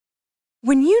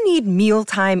When you need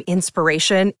mealtime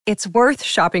inspiration, it's worth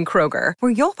shopping Kroger,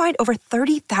 where you'll find over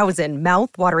 30,000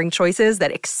 mouth-watering choices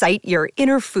that excite your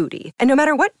inner foodie. And no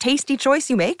matter what tasty choice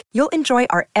you make, you'll enjoy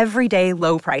our everyday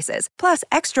low prices, plus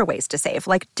extra ways to save,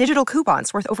 like digital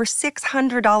coupons worth over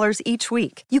 $600 each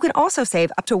week. You can also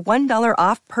save up to $1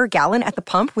 off per gallon at the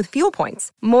pump with fuel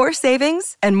points. More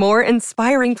savings and more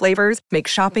inspiring flavors make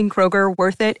shopping Kroger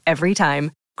worth it every time.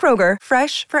 Kroger,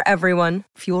 fresh for everyone.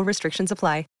 Fuel restrictions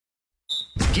apply.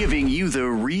 Giving you the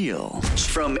real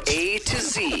from A to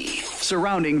Z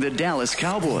surrounding the Dallas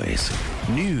Cowboys.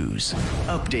 News,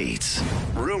 updates,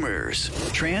 rumors,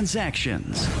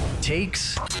 transactions,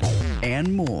 takes,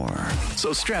 and more.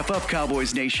 So strap up,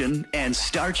 Cowboys Nation, and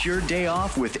start your day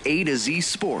off with A to Z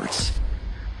Sports.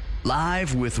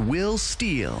 Live with Will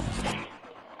Steele.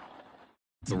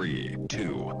 3,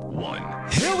 2,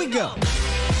 1. Here we go.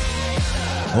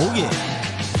 Oh, yeah.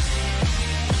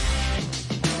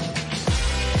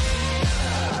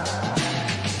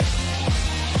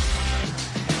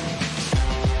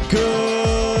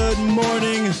 Good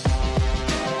morning,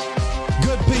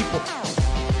 good people.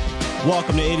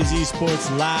 Welcome to A to Z Sports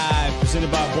Live,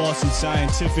 presented by Boston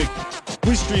Scientific.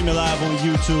 We stream it live on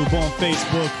YouTube, on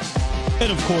Facebook,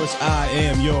 and of course, I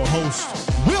am your host,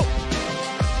 Will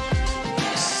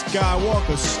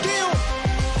Skywalker. Still,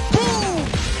 boom!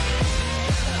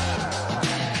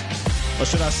 Or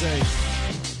should I say,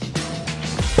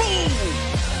 boom!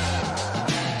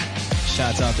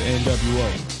 Shouts out to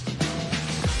NWO.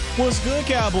 What's good,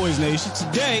 Cowboys Nation?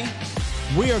 Today,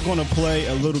 we are going to play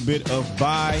a little bit of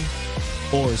buy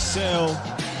or sell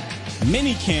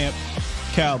minicamp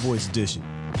Cowboys edition.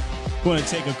 Going to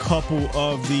take a couple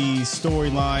of the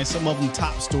storylines, some of them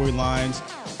top storylines,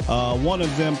 one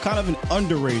of them kind of an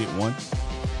underrated one.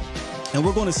 And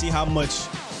we're going to see how much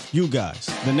you guys,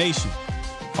 the nation,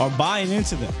 are buying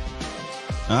into them.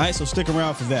 All right, so stick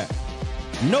around for that.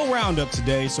 No roundup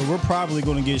today, so we're probably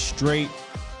going to get straight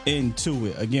into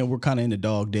it. Again, we're kind of in the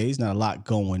dog days, not a lot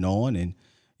going on, and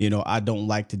I don't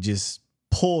like to just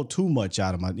pull too much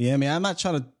out of my. Yeah, I mean, I'm not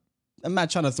trying to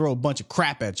throw a bunch of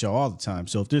crap at y'all all the time.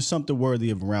 So if there's something worthy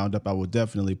of a roundup, I will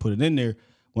definitely put it in there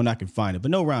when I can find it.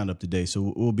 But no roundup today,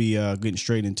 so we'll be getting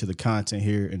straight into the content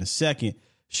here in a second.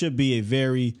 Should be a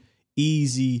very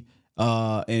easy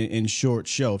and short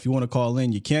show. If you want to call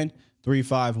in, you can.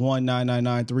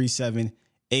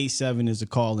 351-999-3787 is the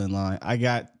call-in line. I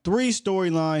got 3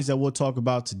 storylines that we'll talk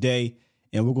about today,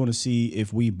 and we're going to see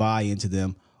if we buy into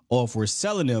them or if we're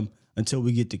selling them until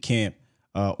we get to camp,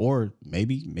 or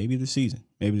maybe the season.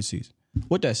 Maybe the season.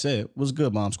 With that said, what's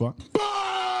good, Bomb Squad?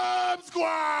 Bomb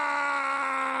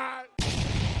Squad!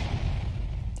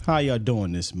 How y'all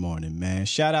doing this morning, man?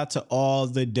 Shout out to all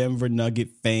the Denver Nugget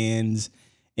fans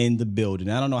in the building.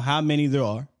 I don't know how many there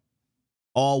are.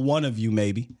 All one of you,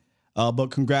 maybe.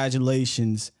 But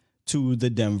congratulations to the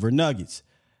Denver Nuggets.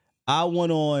 I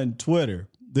went on Twitter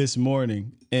this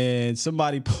morning and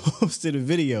somebody posted a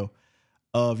video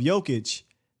of Jokic,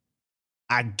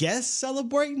 I guess,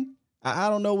 celebrating. I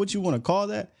don't know what you want to call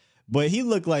that, but he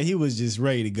looked like he was just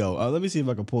ready to go. Let me see if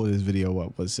I can pull this video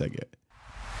up for a second.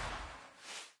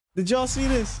 Did y'all see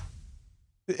this?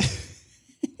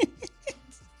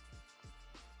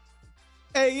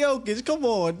 Hey, Jokic, come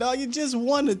on, dog. You just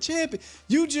won the champion.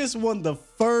 You just won the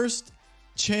first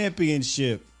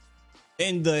championship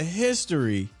in the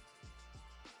history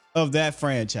of that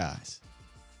franchise.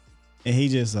 And he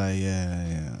just like,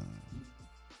 yeah.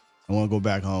 I want to go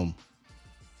back home.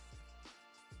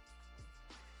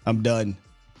 I'm done.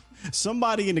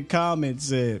 Somebody in the comments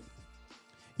said,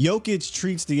 Jokic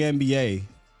treats the NBA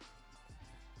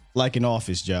like an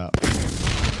office job.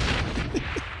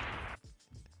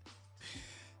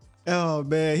 Oh,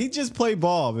 man, he just play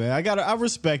ball, man. I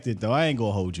respect it, though. I ain't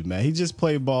gonna hold you, man. He just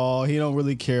play ball. He don't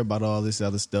really care about all this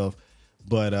other stuff.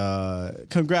 But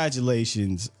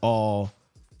congratulations, all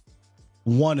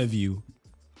one of you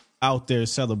out there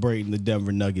celebrating the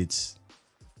Denver Nuggets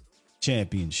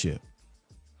championship.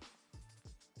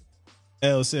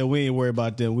 L said we ain't worried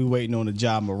about them. We waiting on the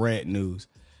Ja Morant news.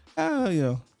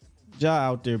 Ja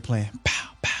out there playing pow,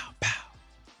 pow, pow.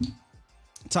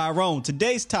 Tyrone,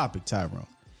 today's topic, Tyrone.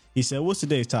 He said, what's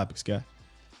today's topic, Scott?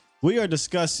 We are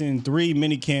discussing 3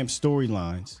 minicamp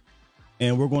storylines,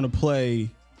 and we're going to play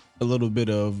a little bit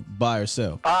of buy or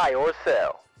sell. Buy or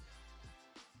sell.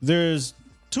 There's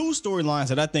 2 storylines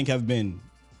that I think have been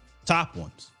top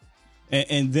ones.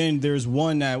 And then there's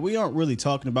one that we aren't really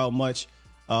talking about much.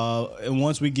 And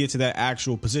once we get to that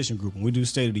actual position group, when we do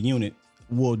State of the Unit,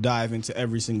 we'll dive into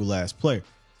every single last player.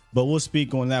 But we'll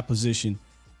speak on that position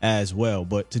as well.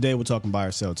 But today we're talking buy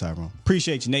or sell, Tyrone.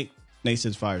 Appreciate you, Nate. Nate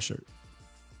says fire shirt.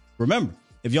 Remember,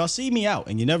 If y'all see me out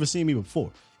and you never seen me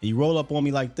before and you roll up on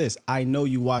me like this, I know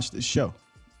you watched the show.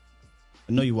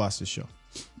 I know you watched the show.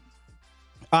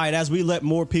 All right, as we let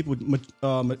more people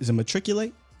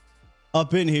matriculate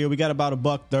up in here, we got about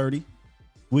 $130.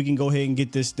 We can go ahead and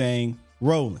get this thing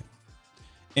rolling.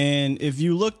 And if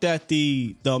you looked at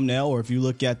the thumbnail, or if you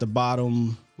look at the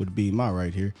bottom, would be my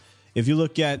right here. If you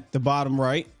look at the bottom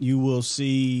right, you will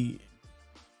see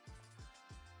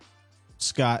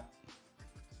Scott.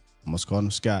 I almost called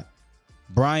him Scott.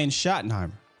 Brian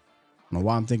Schottenheimer. I don't know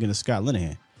why I'm thinking of Scott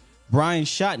Linehan. Brian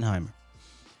Schottenheimer.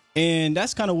 And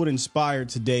that's kind of what inspired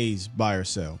today's buy or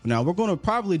sell. Now, we're going to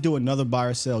probably do another buy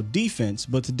or sell defense,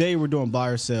 but today we're doing buy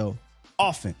or sell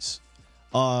offense.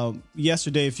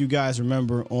 Yesterday, if you guys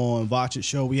remember on Vachit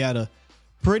Show, we had a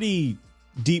pretty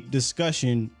deep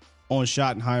discussion on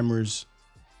Schottenheimer's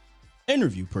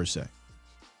interview, per se.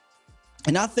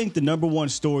 And I think the number one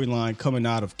storyline coming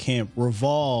out of camp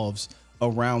revolves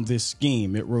around this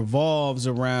scheme. It revolves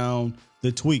around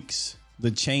the tweaks,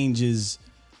 the changes,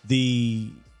 the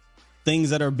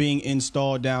things that are being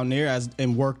installed down there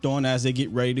and worked on as they get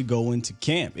ready to go into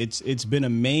camp. It's been a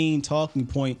main talking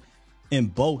point in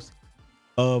both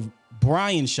of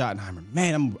Brian Schottenheimer.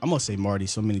 Man, I'm going to say Marty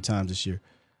so many times this year.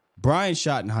 Brian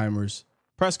Schottenheimer's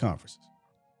press conferences.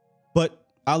 But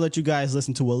I'll let you guys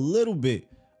listen to a little bit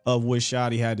of what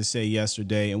Shotty had to say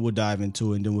yesterday, and we'll dive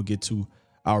into it, and then we'll get to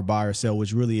our buy or sell,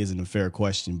 which really isn't a fair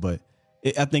question, but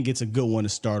I think it's a good one to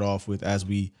start off with as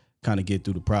we kind of get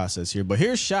through the process here. But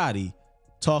here's Shotty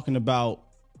talking about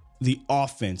the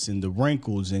offense and the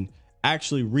wrinkles and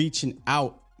actually reaching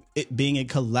out, it being a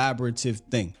collaborative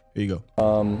thing. Here you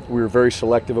go. We were very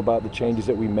selective about the changes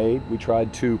that we made. We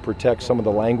tried to protect some of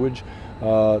the language,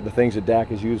 the things that Dak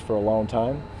has used for a long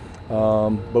time.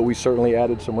 But we certainly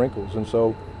added some wrinkles. And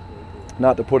so,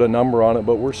 not to put a number on it,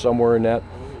 but we're somewhere in that,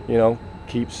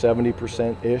 keep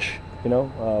 70%-ish.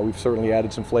 We've certainly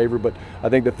added some flavor, but I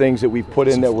think the things that we've put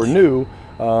in that were new,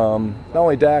 not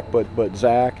only Dak, but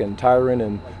Zach and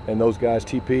Tyron and those guys,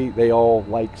 TP, they all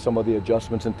like some of the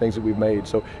adjustments and things that we've made.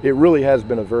 So it really has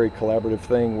been a very collaborative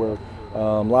thing where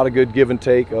a lot of good give and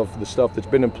take of the stuff that's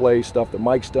been in place, stuff that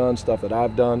Mike's done, stuff that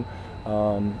I've done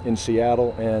in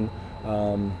Seattle. And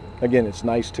again, it's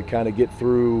nice to kind of get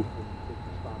through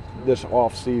this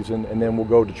off season, and then we'll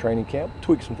go to training camp,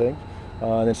 tweak some things,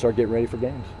 and then start getting ready for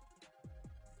games.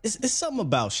 It's something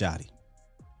about Shotty.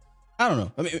 I don't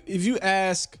know. I mean, if you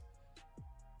ask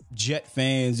Jet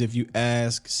fans, if you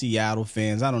ask Seattle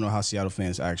fans, I don't know how Seattle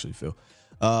fans actually feel.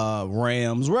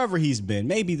 Rams, wherever he's been,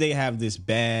 maybe they have this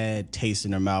bad taste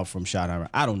in their mouth from Schottenheimer.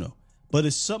 I don't know. But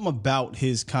it's something about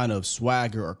his kind of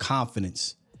swagger or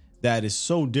confidence that is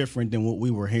so different than what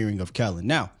we were hearing of Kellen.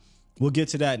 Now, we'll get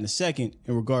to that in a second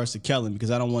in regards to Kellen,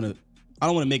 because I don't want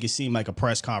to make it seem like a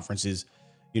press conference is,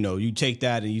 you take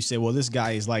that and you say, well, this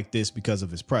guy is like this because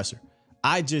of his presser.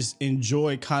 I just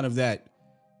enjoy kind of that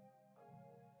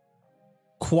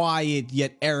quiet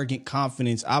yet arrogant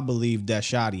confidence I believe that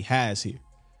Shotty has here.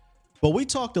 But we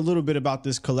talked a little bit about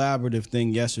this collaborative thing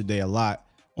yesterday a lot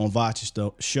on Vach's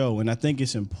show, and I think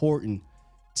it's important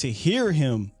to hear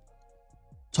him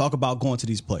talk about going to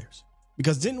these players.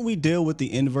 Because didn't we deal with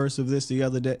the inverse of this the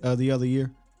other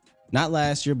year? Not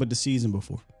last year, but the season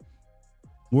before,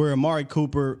 where Amari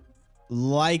Cooper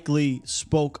likely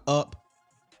spoke up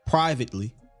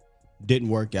privately, didn't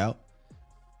work out.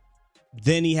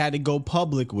 Then he had to go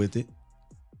public with it,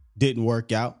 didn't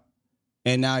work out,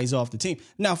 and now he's off the team.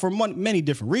 Now, for many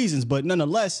different reasons, but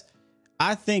nonetheless,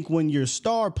 I think when your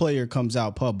star player comes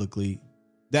out publicly,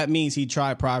 that means he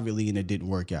tried privately and it didn't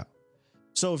work out.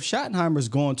 So if Schottenheimer's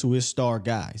going to his star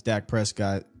guys, Dak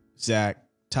Prescott, Zach,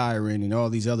 Tyron, and all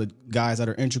these other guys that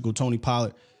are integral, Tony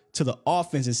Pollard, to the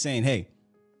offense and saying, hey,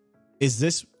 is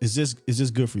this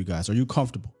good for you guys? Are you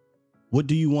comfortable? What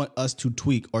do you want us to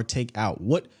tweak or take out?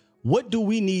 What do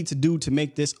we need to do to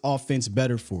make this offense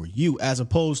better for you, as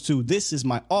opposed to this is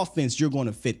my offense, you're going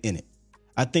to fit in it?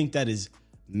 I think that is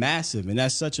massive, and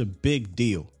that's such a big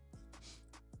deal.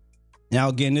 Now,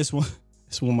 again, this one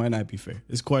might not be fair.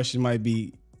 This question might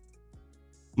be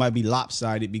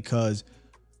lopsided because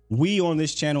we on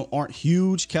this channel aren't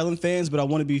huge Kellen fans, but I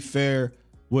want to be fair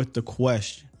with the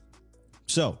question.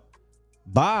 So,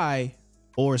 buy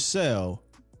or sell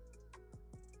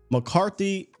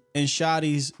McCarthy and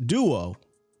Shotty's duo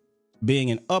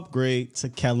being an upgrade to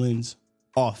Kellen's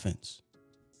offense?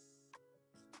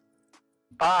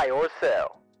 Buy or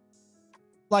sell?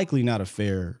 Likely not a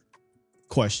fair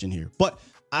question here, but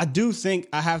I do think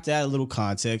I have to add a little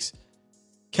context.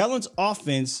 Kellen's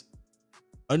offense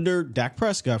under Dak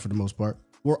Prescott, for the most part,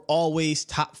 were always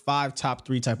top 5, top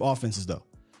 3 type offenses, though.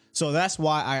 So that's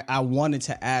why I wanted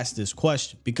to ask this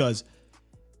question, because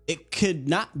it could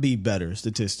not be better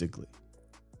statistically,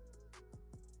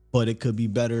 but it could be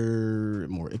better,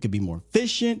 it could be more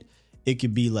efficient. It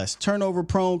could be less turnover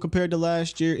prone compared to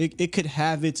last year. It could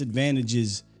have its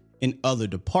advantages in other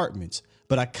departments,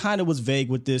 but I kind of was vague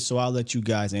with this, so I'll let you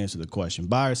guys answer the question.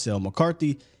 Buy or sell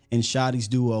McCarthy and Shottie's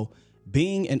duo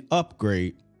being an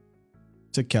upgrade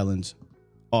to Kellen's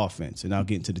offense? And I'll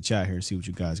get into the chat here and see what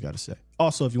you guys got to say.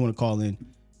 Also, if you want to call in,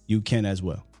 you can as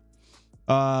well.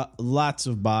 Lots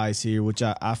of buys here, which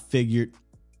I figured.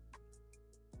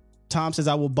 Tom says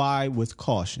I will buy with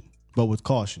caution, but with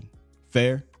caution.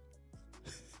 Fair?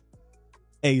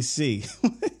 AC.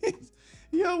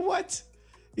 Yo, what?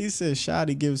 He says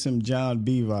Shotty gives him John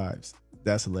B vibes.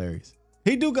 That's hilarious.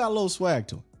 He do got a little swag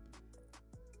to him.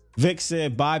 Vic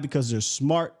said buy because they're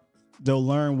smart. They'll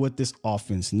learn what this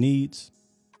offense needs.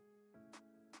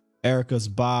 Erica's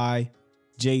buy.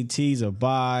 JT's a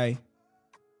buy.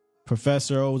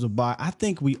 Professor O's a buy. I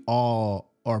think we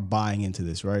all are buying into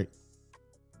this, right?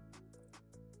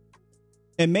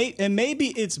 And maybe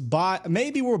it's buy.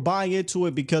 Maybe we're buying into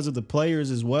it because of the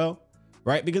players as well,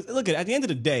 right? Because look at the end of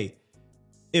the day,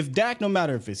 if Dak, no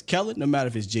matter if it's Kellen, no matter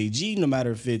if it's JG, no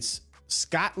matter if it's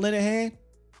Scott Linehan,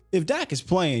 if Dak is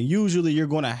playing, usually you're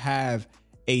going to have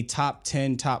a top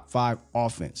 10, top 5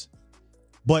 offense.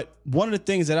 But one of the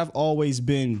things that I've always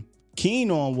been keen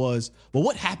on was, well,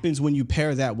 what happens when you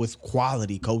pair that with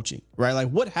quality coaching, right? Like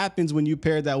what happens when you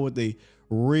pair that with a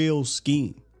real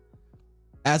scheme,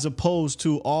 as opposed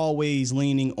to always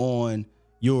leaning on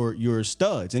your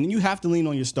studs? And you have to lean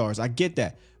on your stars. I get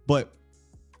that. But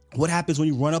what happens when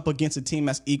you run up against a team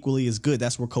that's equally as good?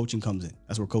 That's where coaching comes in.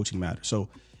 That's where coaching matters. So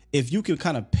if you can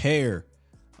kind of pair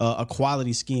a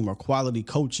quality scheme or quality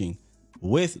coaching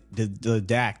with the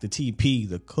Dak, the TP,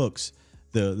 the Cooks,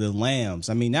 the Lambs,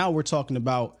 I mean, now we're talking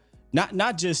about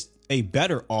not just a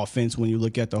better offense when you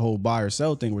look at the whole buy or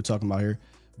sell thing we're talking about here,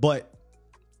 but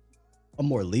a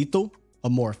more lethal, a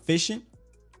more efficient.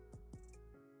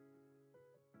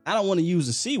 I don't want to use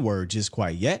the C word just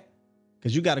quite yet,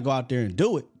 because you got to go out there and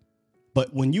do it.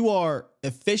 But when you are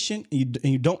efficient and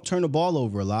you don't turn the ball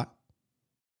over a lot,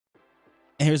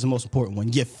 and here's the most important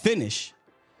one, you finish.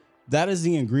 That is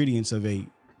the ingredients of a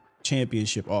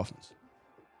championship offense.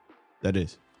 That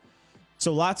is.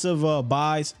 So lots of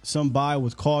buys, some buy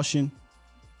with caution.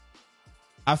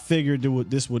 I figured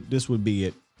this would be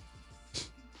it.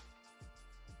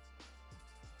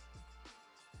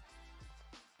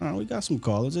 All right, we got some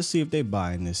callers. Let's see if they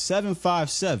buying this.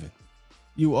 757.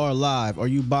 You are live. Are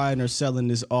you buying or selling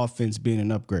this offense being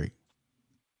an upgrade?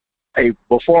 Hey,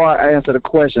 before I answer the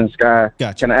question, Sky,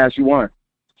 Gotcha. Can I ask you one?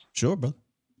 Sure, brother.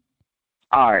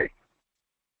 All right.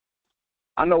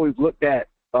 I know we've looked at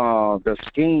the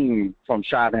scheme from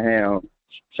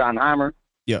Schottenheimer.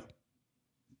 Yeah.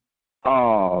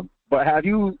 But have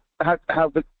you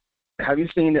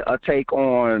seen a take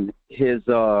on his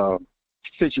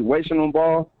situational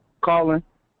ball calling?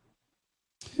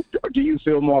 Do you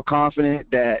feel more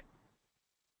confident that,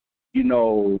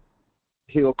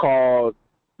 he'll call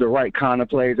the right kind of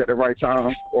plays at the right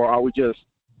time, or are we just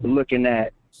looking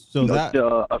at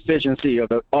the efficiency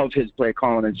of his play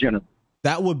calling in general?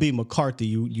 That would be McCarthy.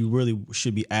 You really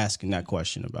should be asking that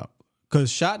question about,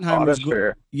 because Schottenheimer is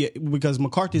fair. Yeah, because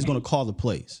McCarthy is going to call the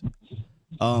plays.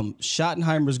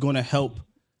 Schottenheimer is going to help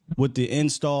with the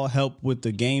install, help with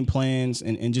the game plans,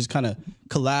 and just kind of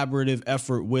collaborative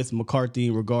effort with McCarthy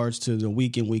in regards to the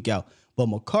week in, week out. But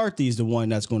McCarthy is the one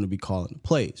that's going to be calling the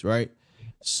plays, right?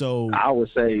 So I would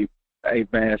say, hey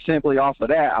man, simply off of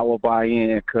that, I will buy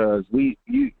in, because we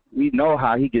know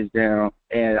how he gets down,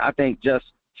 and I think just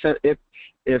if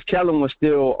Kellen was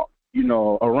still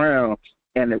around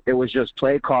and it was just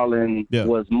play calling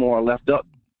was more left up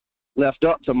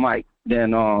to Mike,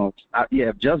 then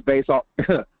just based off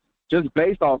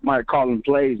Mike calling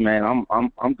plays, man,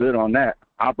 I'm good on that.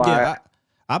 I buy.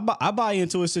 I buy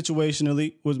into it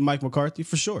situationally with Mike McCarthy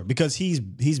for sure, because he's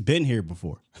been here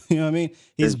before. You know what I mean?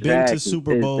 He's been to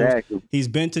Super Bowls. Exactly. He's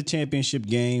been to championship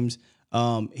games.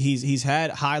 He's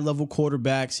had high level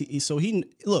quarterbacks.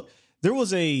 Look. There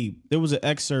was an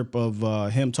excerpt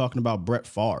of him talking about Brett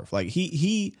Favre. Like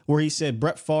where he said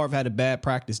Brett Favre had a bad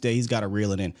practice day. He's got to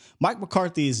reel it in. Mike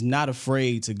McCarthy is not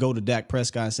afraid to go to Dak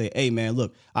Prescott and say, hey, man,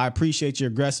 look, I appreciate your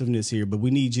aggressiveness here, but we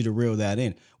need you to reel that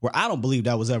in. Where I don't believe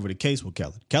that was ever the case with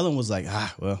Kellen. Kellen was like,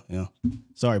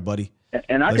 sorry, buddy.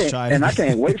 And I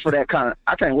can't wait for that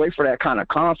kind of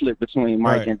conflict between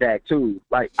Mike and Dak too.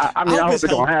 Like I hope it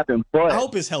don't happen, but I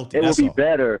hope it's healthy. It will be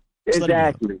better.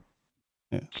 Exactly.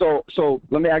 Yeah. So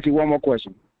let me ask you one more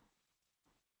question.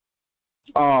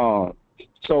 So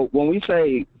when we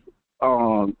say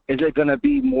is it going to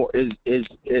be more? Is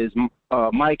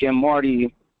Mike and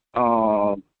Marty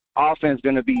offense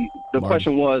going to be? The Marty.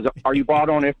 question was, are you bought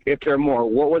on if they're more?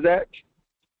 What was that?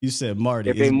 You said Marty.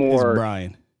 If they more- it's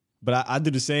Brian. But I do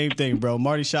the same thing, bro.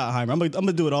 Marty Schottenheimer. I'm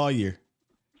gonna do it all year.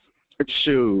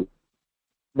 Shoot.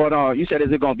 But you said,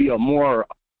 is it going to be a more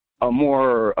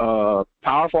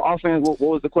powerful offense? What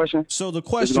was the question? So the Is it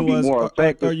question gonna be was, more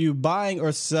effective? are you buying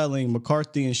or selling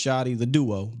McCarthy and Shotty, the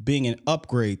duo, being an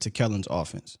upgrade to Kellen's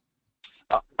offense?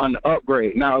 An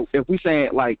upgrade. Now, if we saying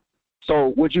like,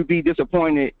 so would you be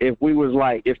disappointed if we was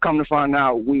like, if come to find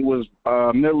out we was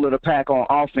middle of the pack on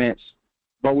offense,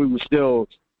 but we were still,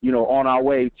 on our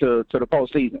way to the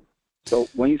postseason? So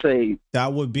when you say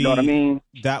That would be, you know what I mean?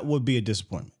 That would be a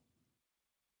disappointment.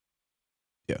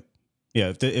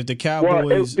 Yeah. If the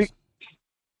Cowboys,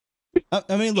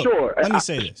 I mean, look. Sure. Let me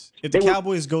say this: if the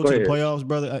Cowboys go to the playoffs,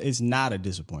 brother, it's not a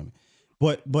disappointment.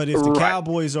 But if the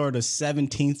Cowboys are the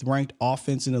 17th ranked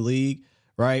offense in the league,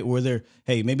 right, where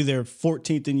maybe they're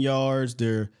 14th in yards,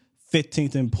 they're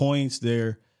 15th in points,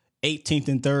 they're 18th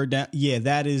in third down. Yeah,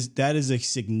 that is a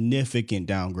significant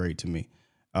downgrade to me.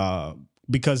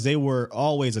 Because they were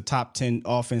always a top 10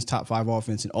 offense, top 5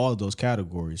 offense in all of those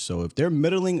categories. So if they're a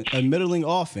middling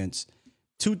offense,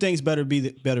 two things better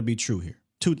be true here.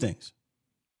 Two things.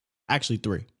 Actually,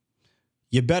 three.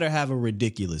 You better have a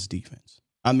ridiculous defense.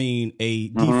 I mean, a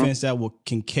defense that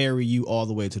can carry you all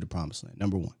the way to the promised land,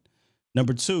 number one.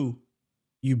 Number two,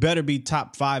 you better be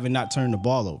top 5 and not turn the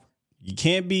ball over. You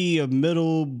can't be a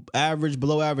middle average,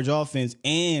 below average offense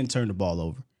and turn the ball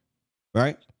over,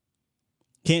 right?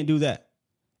 Can't do that.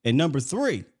 And number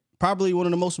 3, probably one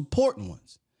of the most important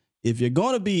ones. If you're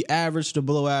going to be average to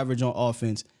below average on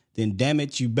offense, then damn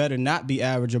it, you better not be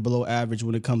average or below average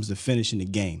when it comes to finishing the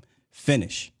game.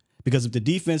 Finish. Because if the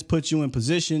defense puts you in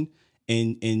position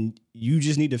and you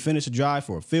just need to finish a drive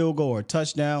for a field goal or a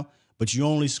touchdown, but you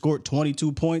only scored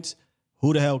 22 points,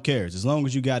 who the hell cares? As long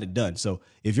as you got it done. So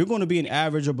if you're going to be an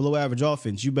average or below average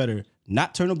offense, you better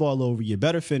not turn the ball over. You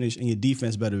better finish, and your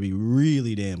defense better be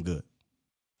really damn good.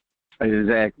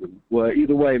 Exactly. Well,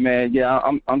 either way, man, yeah,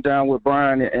 I'm down with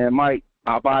Brian and Mike.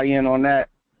 I'll buy in on that.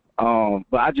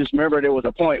 But I just remember there was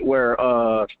a point where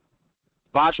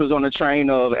Bosch was on the train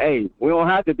of, hey, we don't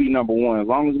have to be number one as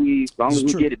long as we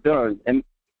get it done. And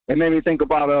it made me think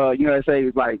about they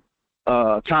say like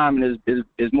time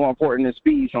is more important than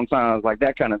speed sometimes, like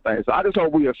that kind of thing. So I just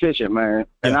hope we're efficient, man.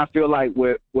 Yeah. And I feel like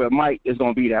with Mike it's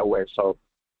gonna be that way. So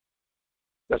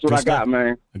that's what I got,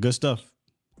 man. Good stuff.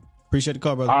 Appreciate the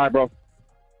call, brother. All right, bro.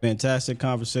 Fantastic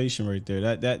conversation right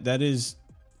there. That is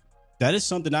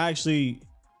something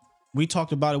we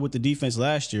talked about it with the defense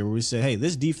last year, where we said, hey,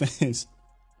 this defense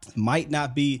might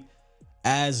not be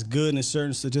as good in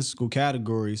certain statistical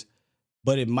categories,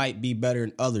 but it might be better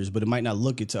in others, but it might not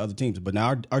look it to other teams. But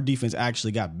now our defense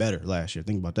actually got better last year.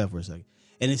 Think about that for a second.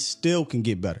 And it still can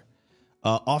get better.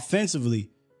 Offensively,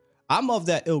 I'm of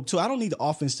that ilk too. I don't need the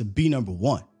offense to be number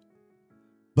one.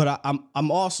 But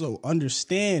I'm also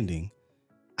understanding,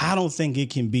 I don't think it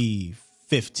can be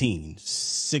 15,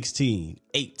 16,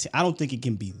 18. I don't think it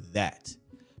can be that.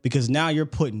 Because now you're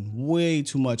putting way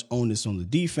too much onus on the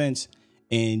defense,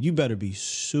 and you better be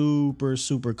super,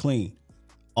 super clean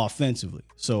offensively.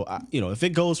 So, if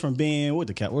it goes from being, where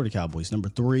the Cowboys, number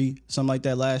 3, something like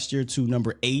that last year, to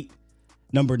number 8,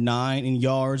 number 9 in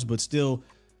yards, but still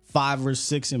 5 or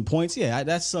 6 in points, yeah,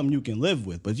 that's something you can live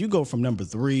with. But you go from number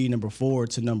 3, number 4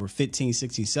 to number 15,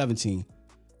 16, 17,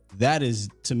 that is,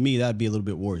 to me, that'd be a little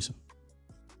bit worrisome.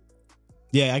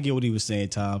 Yeah, I get what he was saying,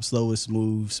 Tom. Slow is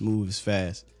smooth, smooth is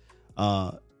fast.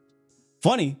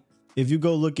 Funny, if you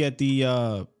go look at the,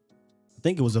 I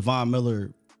think it was a Von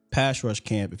Miller pass rush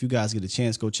camp. If you guys get a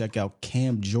chance, go check out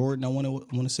Cam Jordan. I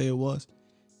want to say it was.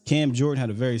 Cam Jordan had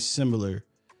a very similar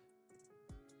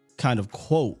kind of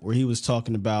quote where he was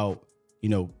talking about,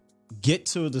 get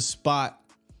to the spot.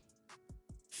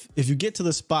 If you get to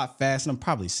the spot fast, and I'm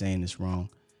probably saying this wrong.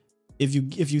 If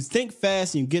you think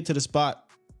fast and you get to the spot,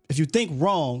 if you think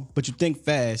wrong, but you think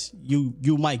fast,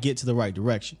 you might get to the right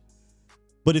direction.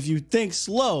 But if you think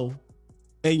slow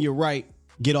and you're right,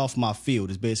 get off my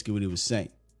field is basically what he was saying.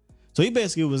 So he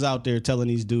basically was out there telling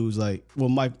these dudes like what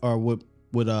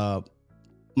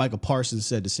Michael Parsons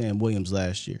said to Sam Williams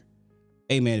last year.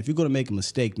 Hey man, if you're going to make a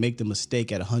mistake, make the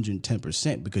mistake at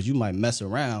 110% because you might mess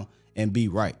around and be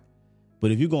right.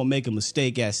 But if you're going to make a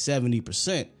mistake at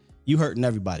 70%, you hurting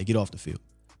everybody. Get off the field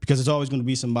because it's always going to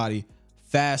be somebody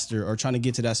faster or trying to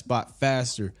get to that spot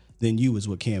faster than you is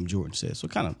what Cam Jordan said. So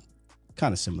kind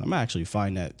of similar. I'm actually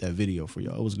find that video for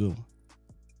y'all. It was a good one.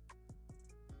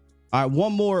 All right,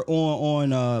 one more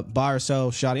on buy or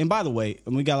sell shot. And by the way,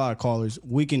 we got a lot of callers.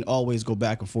 We can always go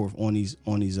back and forth on these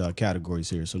categories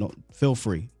here. So don't feel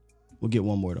free. We'll get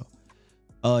one more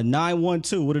though.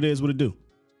 912. What it is? What it do?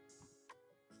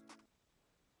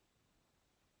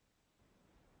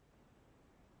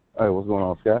 Hey, what's going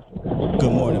on, Scott?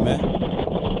 Good morning, man.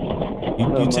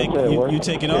 You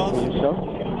taking off?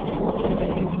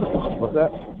 What's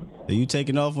that? Are you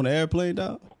taking off on the airplane,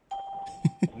 dog?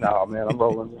 No, man, I'm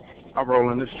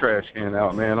rolling this trash can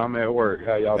out, man. I'm at work.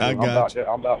 How y'all doing?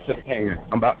 I'm about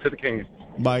to the can.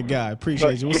 My guy,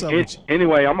 appreciate you. What's up with you?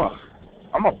 Anyway, I'm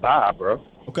a buy, bro.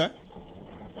 Okay.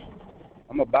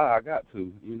 I'm a buy. I got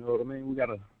to. You know what I mean? We got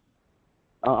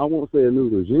I won't say a new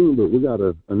regime, but we got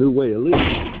a new way of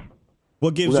living.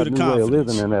 What gives you the confidence? Way of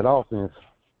living in that offense.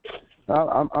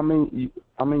 I mean,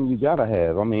 you gotta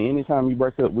have. I mean, anytime you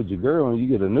break up with your girl and you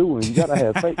get a new one, you gotta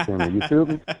have faith in her. You feel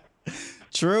me?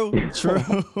 True.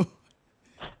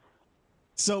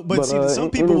 So, but see, some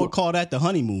people would call that the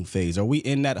honeymoon phase. Are we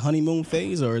in that honeymoon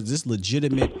phase, or is this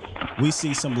legitimate? We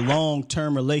see some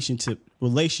long-term relationship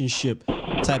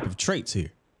type of traits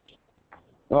here.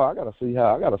 Oh, I gotta see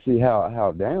how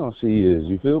down she is.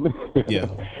 You feel me? Yeah.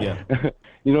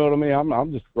 You know what I mean?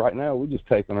 I'm just right now. We're just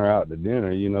taking her out to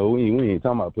dinner. You know, we ain't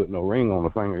talking about putting no ring on the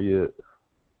finger yet.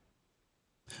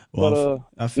 Well,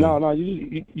 but no,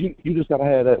 you just gotta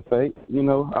have that faith. You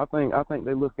know, I think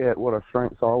they look at what our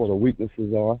strengths are, what our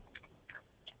weaknesses are,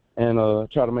 and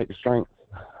try to make the strengths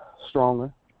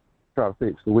stronger. Try to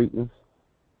fix the weakness.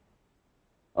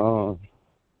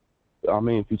 I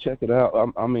mean, if you check it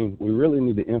out, I mean, we really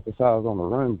need to emphasize on the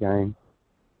run game.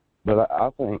 But I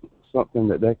think something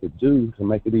that they could do to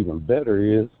make it even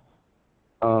better is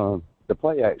the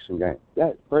play action game.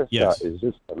 Dak Prescott is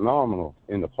just phenomenal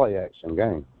in the play action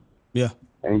game. Yeah.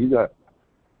 And you got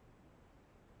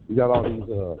all these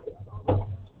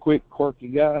quick, quirky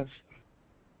guys.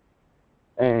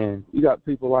 And you got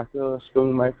people like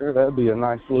Schoonmaker. That'd be a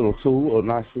nice little tool, a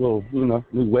nice little,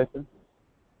 new weapon.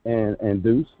 And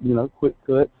Deuce, quick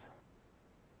cuts.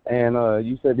 And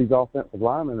you said these offensive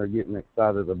linemen are getting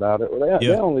excited about it. Well, they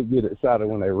only get excited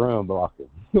when they run blocking.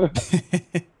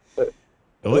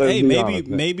 Hey,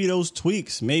 maybe those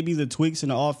tweaks, maybe the tweaks in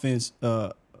the offense,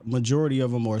 majority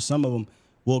of them or some of them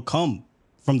will come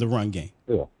from the run game.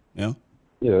 Yeah.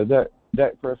 Yeah,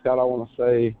 Dak Prescott, I want to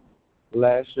say,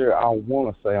 last year,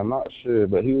 I'm not sure,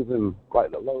 but he was in like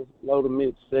the low to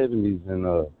mid 70s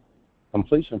in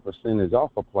completion percentage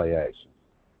off of play action.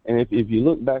 And if you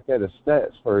look back at his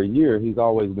stats for a year, he's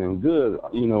always been good,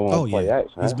 on play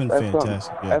action. He's been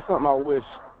fantastic. That's something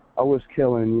I wish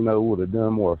Kellen, would have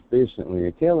done more efficiently.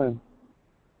 And Kellen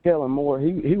Moore,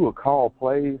 he would call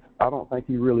plays. I don't think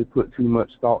he really put too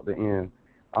much thought in,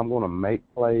 I'm going to make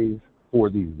plays for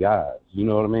these guys. You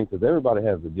know what I mean? Because everybody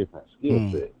has a different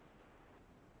skill set.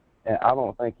 And I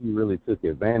don't think he really took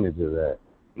advantage of that.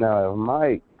 Now, if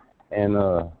Mike and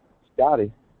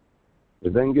Scotty,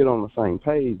 if they can get on the same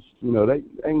page, they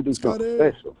can do something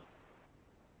special.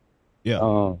 Yeah.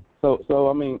 So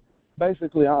I mean,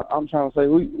 basically, I'm trying to say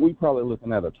we probably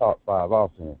looking at a top 5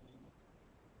 offense.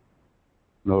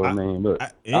 You know what I mean?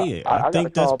 But I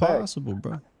think that's possible,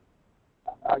 bro.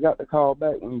 I got the call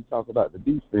back when you talk about the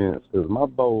defense, because my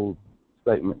bold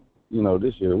statement,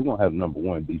 this year we're gonna have the number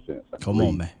 1 defense. Come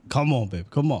on, man. Come on, baby.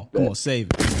 Come on, save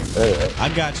it. I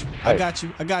got you. I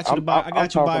got you buy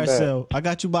or sell. I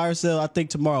got you buy or sell. I think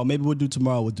tomorrow. Maybe we'll do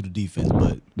tomorrow. We'll do the defense.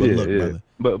 But look,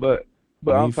 brother.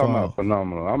 But I'm talking about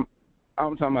phenomenal.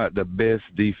 I'm talking about the best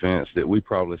defense that we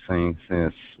probably seen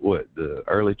since the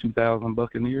early 2000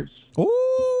 Buccaneers.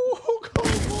 Ooh, come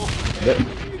on. What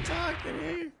are you talking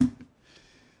here?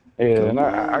 Yeah, and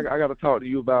I got to talk to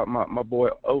you about my boy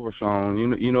Overshawn.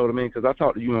 You know what I mean? Because I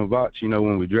talked to you and Vach,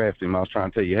 when we drafted him. I was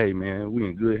trying to tell you, hey, man, we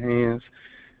in good hands.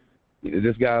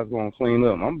 This guy's going to clean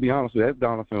up. I'm going to be honest with you,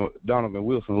 that's Donovan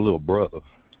Wilson's little brother.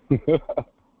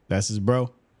 That's his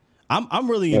bro. I'm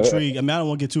really intrigued. I mean, I don't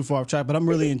want to get too far off track, but I'm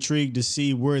really intrigued to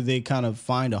see where they kind of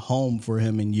find a home for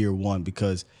him in year 1,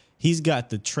 because he's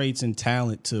got the traits and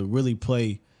talent to really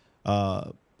play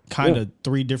kind of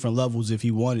 3 different levels if he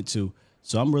wanted to.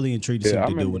 So I'm really intrigued to see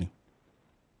what they do with him.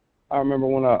 I remember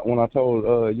when I told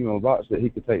Vox that he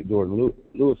could take Jordan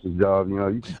Lewis's job.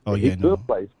 He could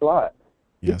play slot.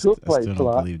 Yeah, I still don't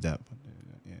believe that.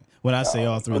 Yeah. When I say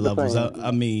all 3 levels,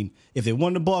 I mean if they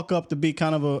wanted to bulk up to be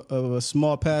kind of a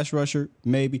small pass rusher,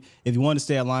 maybe. If you want to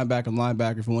stay at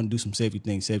linebacker. If you want to do some safety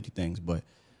things. But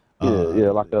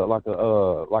like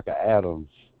a Adams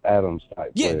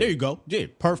type. Yeah, player. there you go. Yeah,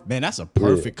 perfect, man. That's a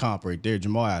perfect comp right there,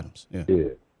 Jamal Adams. Yeah.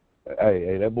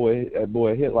 Hey, that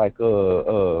boy hit like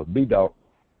B-Dog.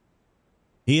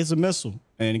 He is a missile.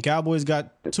 And the Cowboys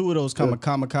got 2 of those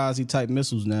kamikaze type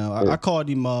missiles now. I called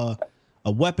him a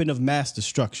weapon of mass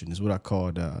destruction is what I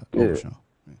called Overshown.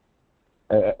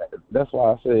 That's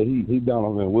why I said he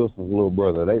Donovan Wilson's little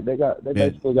brother. They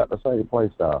basically got the same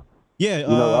play style. Yeah, you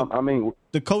know, I mean,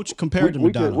 the coach compared him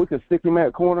to Donovan. We could stick him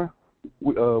at corner.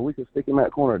 We could stick him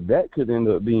at corner. That could end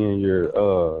up being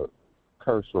your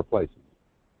Curse replacement.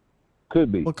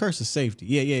 Could be. Well, Curse is safety.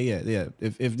 Yeah.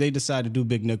 If they decide to do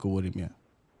big nickel with him,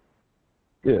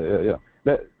 Yeah.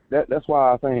 That's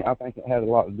why I think it had a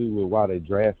lot to do with why they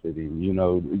drafted him. You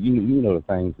know the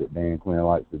things that Dan Quinn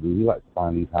likes to do. He likes to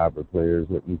find these hybrid players.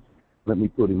 Let me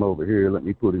put him over here. Let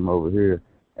me put him over here.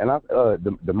 And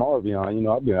DeMarvion, you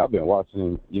know, I've been watching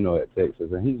him, you know, at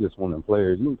Texas, and he's just one of them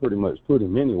players. You can pretty much put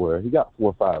him anywhere. He got 4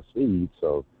 or 5 speed,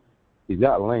 so he's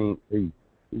got length. He's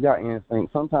got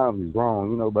instinct. Sometimes he's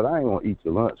wrong, you know, but I ain't gonna eat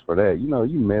your lunch for that. You know,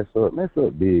 you mess up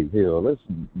big hell.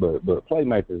 But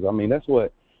playmakers. I mean, that's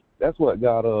what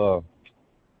got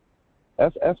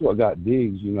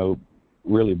Diggs, you know,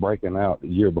 really breaking out the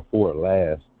year before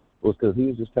last was because he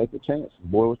was just taking chances.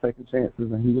 Boy was taking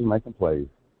chances and he was making plays.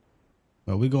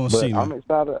 Well, we're gonna see. I'm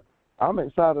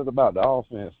excited about the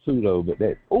offense too, though. But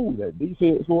that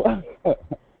defense, boy,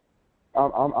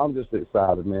 I'm just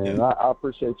excited, man. Yeah. I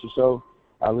appreciate your show.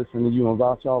 I listen to you and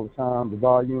Vouch all the time, the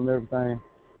volume and everything.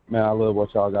 Man, I love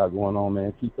what y'all got going on,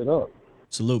 man. Keep it up.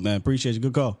 Salute, man. Appreciate you.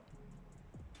 Good call.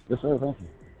 Yes, sir. Thank you.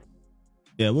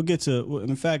 Yeah, we'll get to.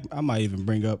 In fact, I might even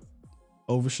bring up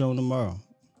Overshown tomorrow.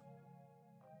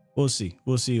 We'll see.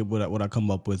 We'll see what I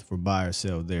come up with for buy or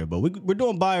sell there. But we're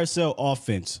doing buy or sell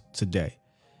offense today.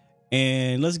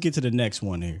 And let's get to the next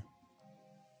one here.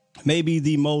 Maybe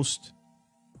the most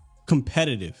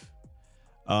competitive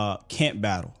camp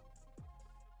battle.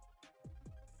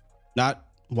 Not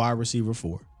wide receiver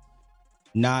 4.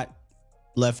 Not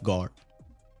left guard.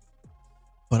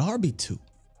 But RB2.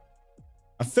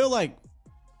 I feel like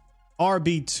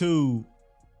RB2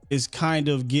 is kind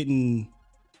of getting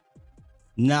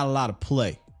not a lot of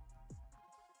play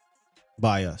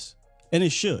by us. And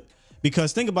it should.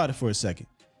 Because think about it for a second.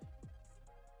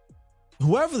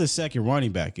 Whoever the second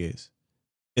running back is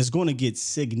going to get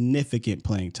significant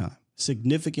playing time,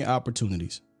 significant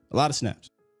opportunities, a lot of snaps.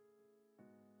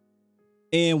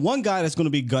 And one guy that's going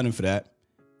to be gunning for that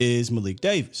is Malik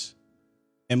Davis.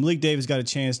 And Malik Davis got a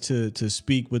chance to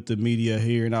speak with the media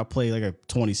here, and I'll play like a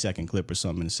 20-second clip or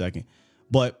something in a second.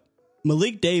 But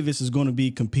Malik Davis is going to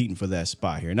be competing for that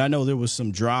spot here. And I know there was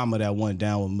some drama that went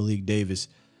down with Malik Davis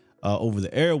over the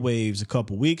airwaves a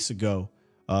couple weeks ago,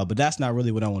 but that's not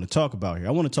really what I want to talk about here.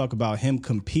 I want to talk about him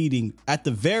competing at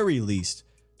the very least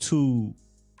to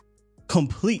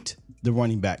complete the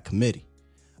running back committee.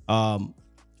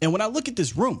 And when I look at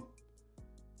this room,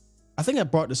 I think I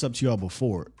brought this up to y'all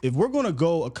before. If we're going to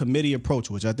go a committee approach,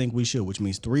 which I think we should, which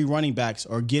means 3 running backs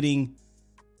are getting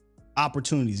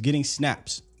opportunities, getting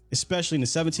snaps, especially in the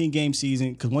 17-game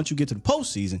season, because once you get to the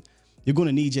postseason, you're going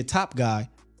to need your top guy,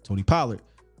 Tony Pollard,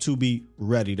 to be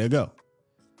ready to go.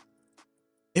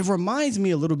 It reminds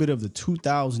me a little bit of the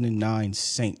 2009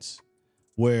 Saints,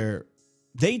 where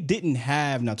they didn't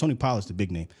have, now Tony Pollard's the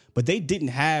big name, but they didn't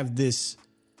have this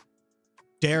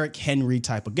Derrick Henry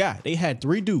type of guy. They had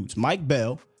 3 dudes, Mike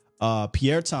Bell,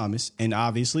 Pierre Thomas, and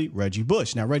obviously Reggie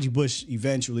Bush. Now, Reggie Bush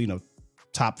eventually,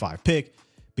 top 5 pick,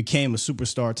 became a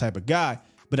superstar type of guy.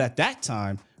 But at that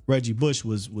time, Reggie Bush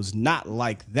was not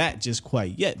like that just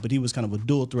quite yet, but he was kind of a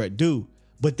dual threat dude.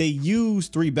 But they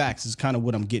used 3 backs is kind of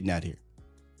what I'm getting at here.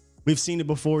 We've seen it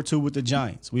before, too, with the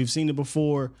Giants. We've seen it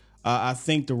before. I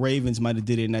think the Ravens might have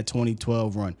did it in that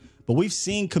 2012 run. But we've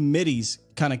seen committees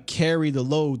kind of carry the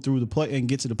load through the play and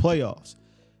get to the playoffs.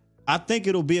 I think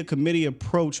it'll be a committee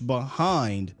approach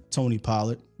behind Tony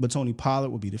Pollard, but Tony Pollard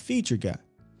will be the feature guy.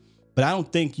 But I don't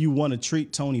think you want to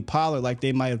treat Tony Pollard like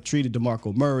they might have treated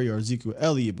DeMarco Murray or Ezekiel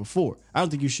Elliott before. I don't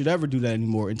think you should ever do that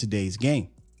anymore in today's game.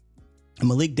 And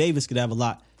Malik Davis could have a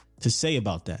lot to say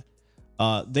about that.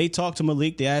 They talked to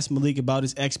Malik. They asked Malik about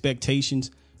his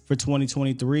expectations for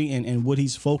 2023 and what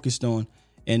he's focused on.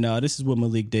 And this is what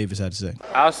Malik Davis had to say.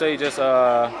 I'll say just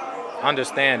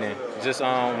understanding. Just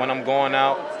when I'm going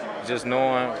out, just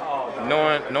knowing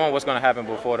what's going to happen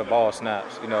before the ball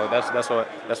snaps. That's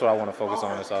what I want to focus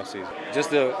on this offseason. Just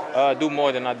to do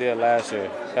more than I did last year.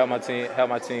 Help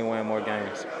my team win more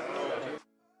games.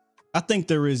 I think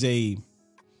there's an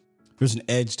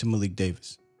edge to Malik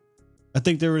Davis. I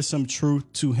think there is some truth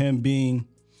to him being,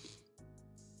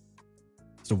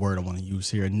 what's the word I want to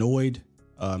use here, annoyed.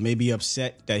 Maybe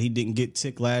upset that he didn't get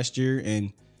tick last year.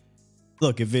 And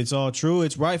look, if it's all true,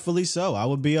 it's rightfully so. I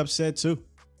would be upset too.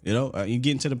 You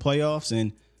get into the playoffs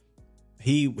and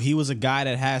he was a guy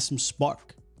that has some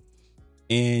spark.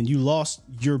 and you lost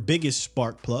your biggest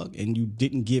spark plug, and you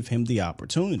didn't give him the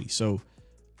opportunity. So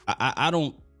I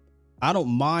don't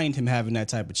mind him having that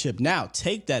type of chip. Now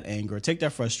take that anger, take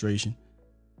that frustration,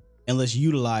 and let's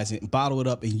utilize it and bottle it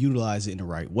up and utilize it in the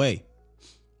right way.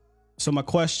 So my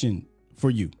question for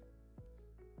you,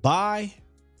 buy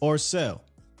or sell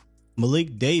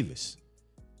Malik Davis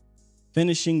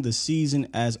finishing the season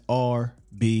as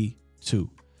RB2?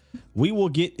 We will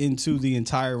get into the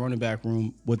entire running back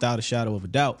room without a shadow of a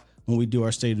doubt when we do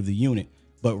our state of the unit.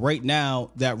 But right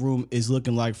now, that room is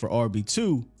looking like for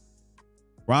RB2,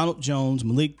 Ronald Jones,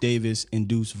 Malik Davis, and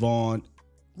Deuce Vaughn,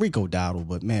 Rico Dowdle.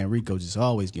 But man, Rico just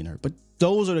always getting hurt. But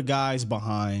those are the guys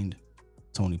behind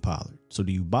Tony Pollard. So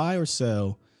do you buy or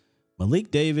sell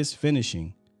Malik Davis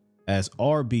finishing as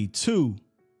RB2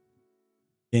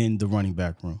 in the running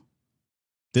back room?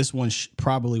 This one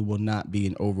probably will not be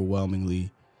an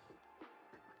overwhelmingly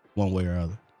one way or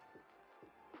other.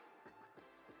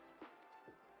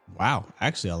 Wow,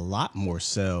 actually a lot more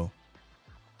sell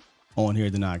on here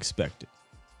than I expected.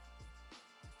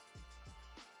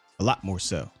 A lot more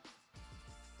sell.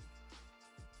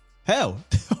 Hell,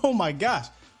 oh my gosh.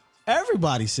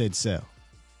 Everybody said sell.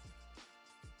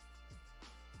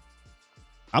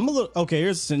 I'm a little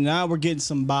okay. So now we're getting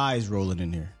some buys rolling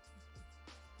in here.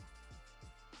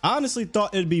 I honestly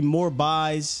thought it'd be more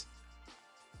buys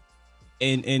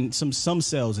and some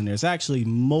sells in there. It's actually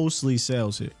mostly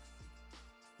sells here.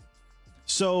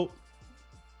 So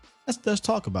let's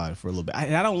talk about it for a little bit.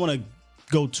 I don't want to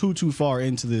go too far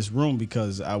into this room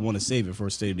because I want to save it for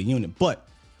a state of the unit. But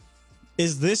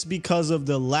is this because of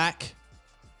the lack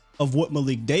of what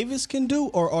Malik Davis can do,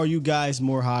 or are you guys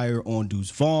more higher on Deuce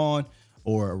Vaughn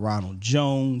or Ronald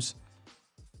Jones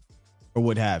or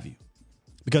what have you?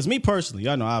 Because me personally,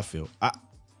 y'all know how I feel.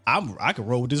 I could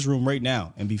roll with this room right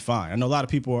now and be fine. I know a lot of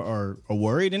people are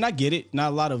worried, and I get it.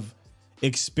 Not a lot of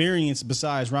experience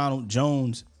besides Ronald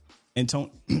Jones and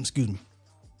Tony,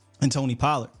 and Tony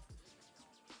Pollard.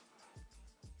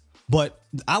 But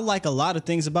I like a lot of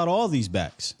things about all these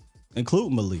backs,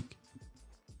 including Malik.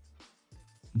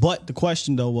 But the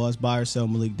question, though, was buy or sell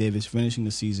Malik Davis finishing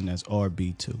the season as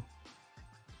RB2.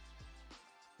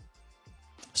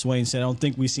 Swain said, I don't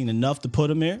think we've seen enough to put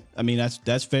him here. I mean,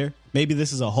 that's fair. Maybe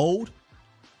this is a hold.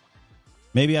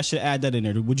 Maybe I should add that in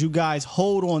there. Would you guys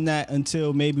hold on that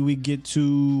until maybe we get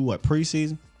to,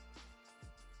 preseason?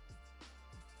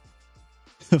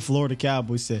 Florida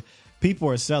Cowboys said, people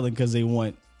are selling because they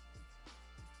want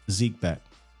Zeke back.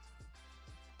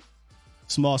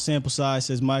 Small sample size,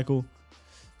 says Michael.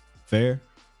 Fair.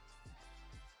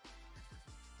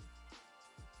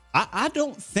 I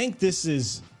don't think this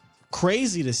is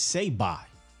crazy to say buy.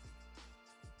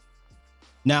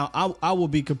 Now, I will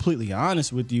be completely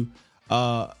honest with you.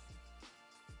 I'll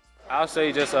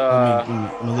say just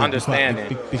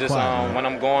understanding. Be just quiet, when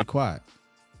I'm going. Quiet.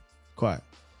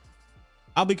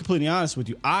 I'll be completely honest with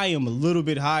you. I am a little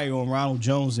bit higher on Ronald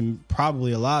Jones than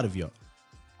probably a lot of y'all.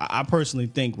 I personally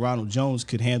think Ronald Jones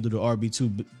could handle the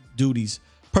RB2 duties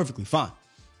perfectly fine.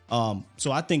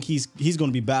 So I think he's going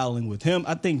to be battling with him.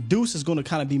 I think Deuce is going to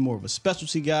kind of be more of a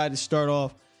specialty guy to start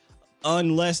off,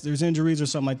 unless there's injuries or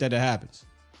something like that happens.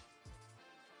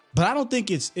 But I don't think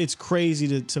it's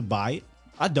crazy to buy it.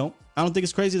 I don't think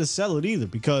it's crazy to sell it either,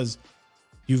 because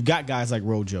you've got guys like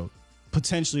Rojo,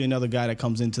 potentially another guy that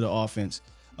comes into the offense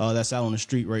that's out on the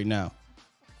street right now.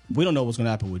 We don't know what's going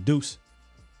to happen with Deuce,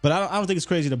 but I don't think it's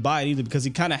crazy to buy it either, because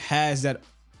he kind of has that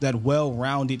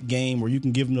well-rounded game where you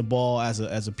can give him the ball as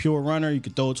a pure runner. You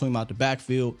can throw it to him out the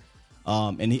backfield.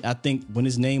 And I think when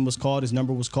his name was called, his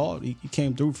number was called, he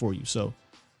came through for you. So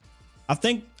I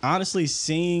think, honestly,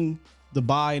 seeing the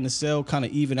buy and the sell kind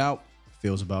of even out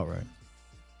feels about right.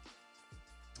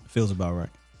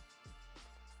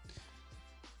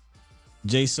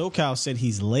 Jay SoCal said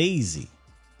he's lazy.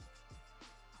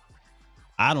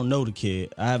 I don't know the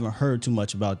kid. I haven't heard too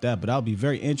much about that, but I'll be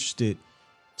very interested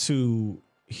to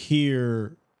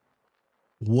hear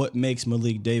what makes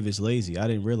Malik Davis lazy. I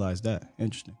didn't realize that.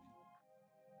 Interesting.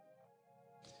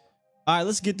 All right,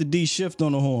 let's get the D Shift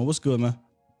on the horn. What's good, man?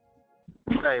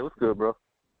 Hey, what's good, bro?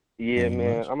 Yeah,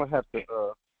 man, I'm gonna have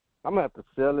to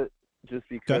sell it just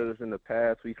because in the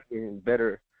past we've seen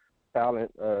better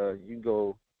talent. You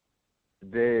go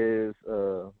Dez,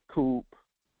 Coop,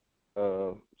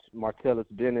 Martellus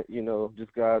Bennett,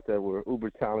 just guys that were uber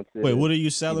talented. Wait, what are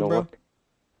you selling, bro?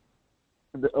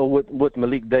 With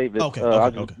Malik Davis. Okay,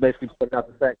 I just basically put out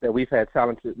the fact that we've had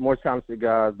more talented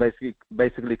guys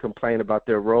basically complain about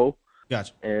their role.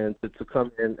 Gotcha. And to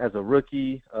come in as a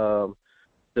rookie,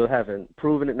 still haven't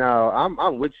proven it. Now,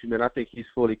 I'm with you, man. I think he's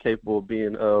fully capable of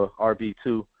being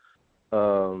RB2.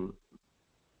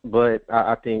 But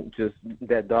I think just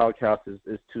that doghouse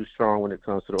is too strong when it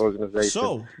comes to the organization.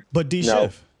 So, but D. No.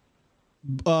 Chef,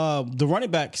 the running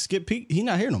back Skip Peete, he's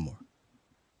not here no more.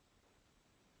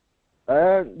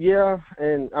 Yeah,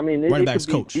 and I mean it Running could backs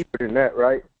be coach. deeper than that,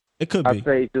 right? It could be. I'd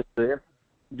say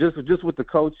just with the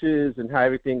coaches and how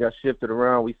everything got shifted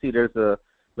around, we see there's a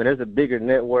bigger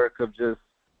network of just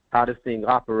how this thing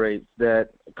operates. That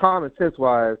common sense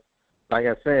wise, like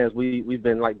as fans, we've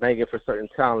been like banging for certain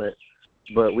talent,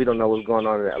 but we don't know what's going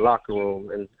on in that locker room.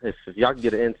 And if y'all can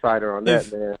get an insider on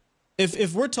that, man.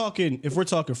 If we're talking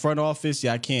front office,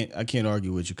 yeah, I can't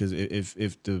argue with you, because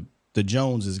if the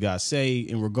Joneses got say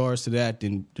in regards to that,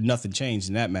 then nothing changed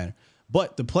in that matter.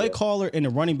 But the play caller and the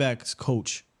running backs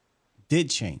coach did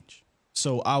change.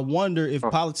 So I wonder if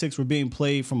politics were being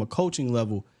played from a coaching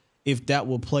level, if that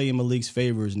will play in Malik's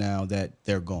favors now that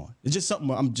they're gone. It's just something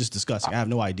I'm just discussing. I have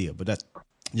no idea, but that's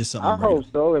just something. I hope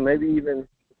so, and maybe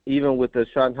even with the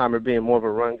Schottenheimer being more of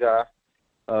a run guy,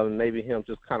 maybe him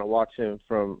just kind of watching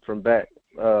from back.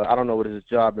 I don't know what his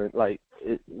job is like.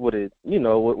 What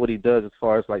he does as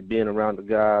far as like being around the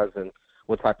guys and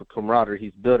what type of camaraderie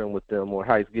he's building with them or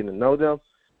how he's getting to know them.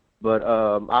 But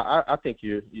I think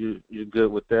you're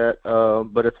good with that.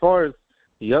 But as far as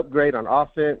the upgrade on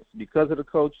offense because of the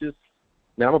coaches,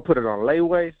 man, I'm gonna put it on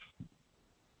layaway.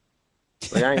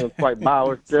 Like I ain't gonna quite buy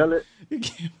or sell it.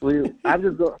 I'm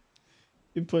just gonna.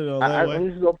 You put it on layaway.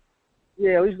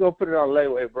 We just gonna put it on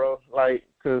layaway, bro. Like,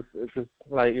 cause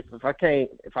like if I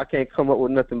can't come up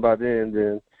with nothing by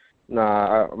then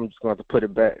nah, I'm just gonna have to put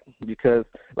it back because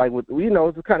like it's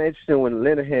kind of interesting when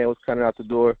Linehan was kind of out the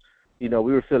door. We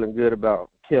were feeling good about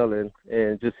Kellen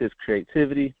and just his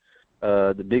creativity.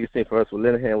 The biggest thing for us with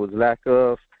Linehan was lack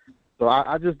of. So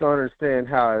I just don't understand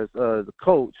how, as the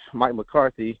coach, Mike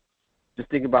McCarthy, just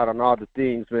thinking about on all the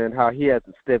things, man, how he had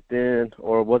to step in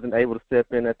or wasn't able to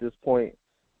step in at this point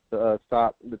to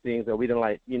stop the things that we didn't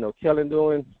like, Kellen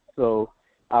doing. So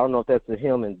I don't know if that's a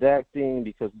him and Dak thing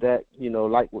because Dak,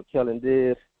 like what Kellen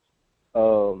did.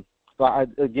 So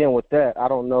again, with that, I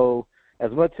don't know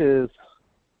as much as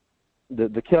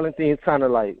the Kellen thing kind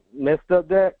of like messed up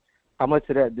Dak. How much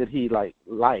of that did he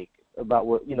like about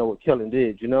what what Kellen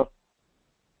did? And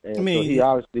I mean, so he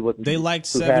obviously wasn't. They liked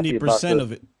 70%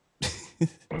 of it.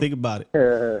 Think about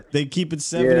it. They keep it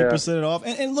 70% off.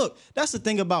 And look, that's the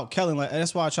thing about Kellen. Like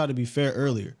that's why I tried to be fair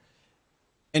earlier.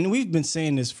 And we've been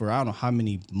saying this for I don't know how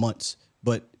many months,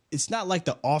 but it's not like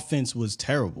the offense was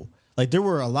terrible. Like there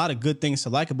were a lot of good things to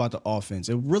like about the offense.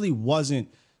 It really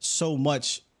wasn't so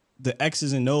much the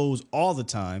X's and O's all the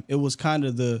time. It was kind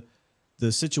of the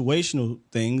situational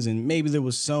things, and maybe there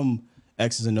was some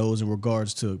X's and O's in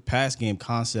regards to pass game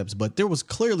concepts, but there was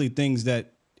clearly things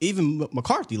that even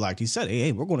McCarthy liked. He said,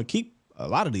 hey, we're going to keep a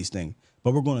lot of these things,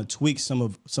 but we're going to tweak some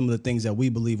of the things that we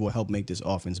believe will help make this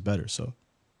offense better. So,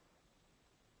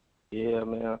 yeah,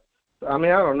 man. I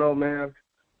mean, I don't know, man.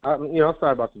 I'm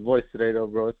sorry about the voice today, though,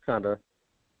 bro. It's kind of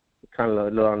a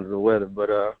little under the weather, but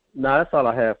that's all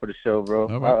I have for the show, bro.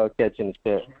 All right. I'll catch you in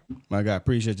the chat. My guy,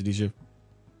 appreciate you, DJ.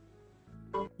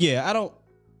 Yeah, I don't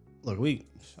look. We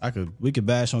could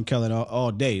bash on Kellen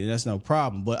all day. That's no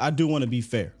problem. But I do want to be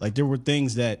fair. Like there were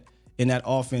things that in that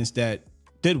offense that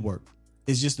did work.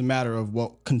 It's just a matter of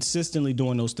consistently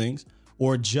doing those things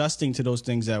or adjusting to those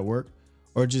things that work,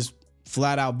 or just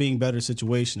flat out being better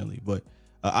situationally. But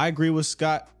I agree with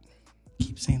Scott. I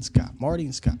keep saying Scott, Marty,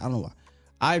 and Scott. I don't know why.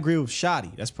 I agree with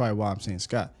Shotty. That's probably why I'm saying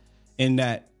Scott. In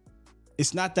that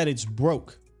it's not that it's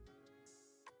broke.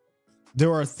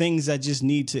 There are things that just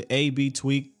need to be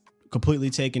tweaked, completely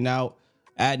taken out,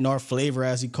 adding our flavor,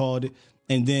 as he called it,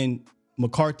 and then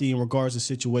McCarthy in regards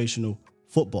to situational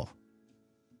football.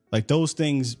 Like those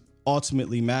things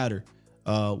ultimately matter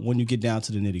when you get down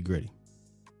to the nitty gritty.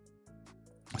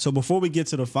 So before we get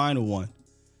to the final one,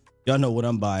 y'all know what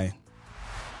I'm buying.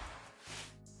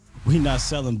 We not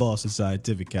selling Boston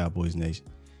Scientific, Cowboys Nation.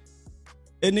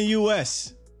 In the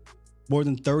U.S., more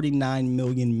than 39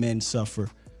 million men suffer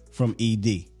from ED.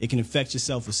 It can affect your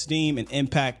self-esteem and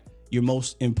impact your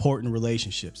most important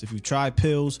relationships. If you've tried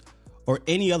pills or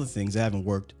any other things that haven't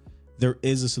worked, there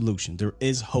is a solution. There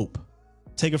is hope.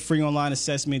 Take a free online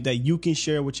assessment that you can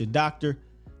share with your doctor.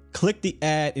 Click the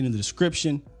ad in the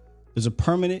description. There's a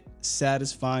permanent,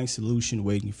 satisfying solution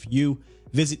waiting for you.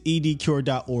 Visit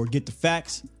edcure.org. Get the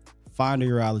facts. Find a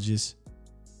urologist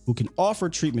who can offer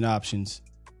treatment options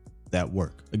that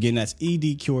work. Again, that's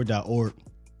edcure.org.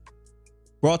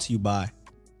 Brought to you by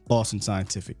Boston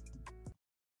Scientific.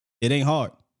 It ain't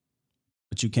hard,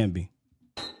 but you can be.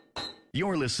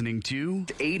 You're listening to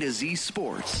A to Z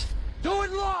Sports. Do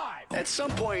it live! At some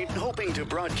point, hoping to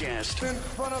broadcast In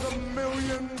front of the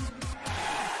millions.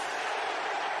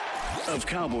 of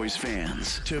Cowboys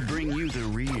fans to bring you the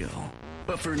real.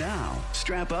 But for now,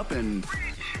 strap up and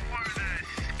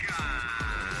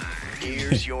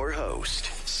here's your host,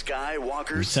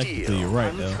 Skywalker Steele. Technically, you're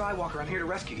right, though. Skywalker, I'm here to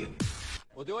rescue you.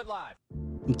 We'll do it live.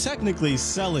 I'm technically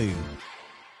selling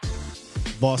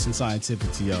Boston Scientific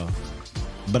to y'all,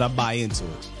 but I buy into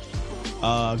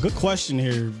it. Good question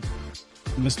here,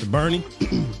 Mr. Bernie.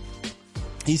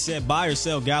 He said, buy or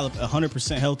sell Gallup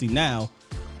 100% healthy now,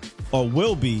 or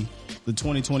will be the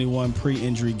 2021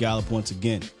 pre-injury Gallup once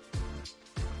again.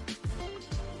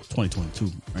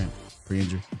 2022, right?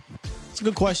 Pre-injury. It's a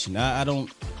good question. I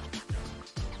don't.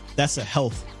 That's a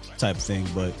health type of thing,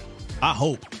 but I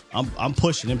hope. I'm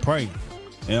pushing and praying.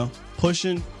 You know,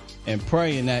 pushing and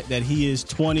praying that he is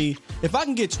 20. If I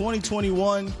can get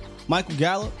 2021 Michael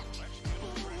Gallup,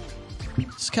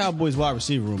 this Cowboys wide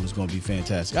receiver room is going to be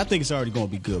fantastic. I think it's already going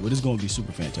to be good, but it's going to be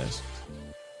super fantastic.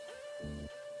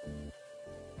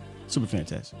 Super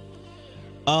fantastic.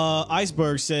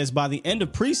 Iceberg says by the end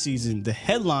of preseason, the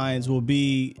headlines will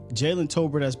be Jalen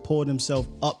Tolbert has pulled himself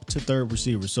up to third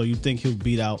receiver. So you think he'll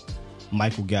beat out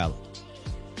Michael Gallup?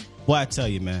 Boy, I tell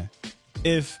you, man,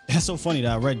 if that's so funny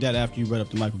that I read that after you read up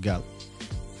to Michael Gallup.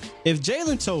 If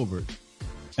Jalen Tolbert,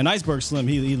 and Iceberg Slim,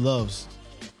 he loves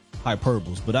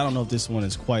hyperboles, but I don't know if this one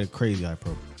is quite a crazy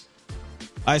hyperbole.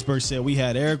 Iceberg said we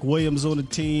had Eric Williams on the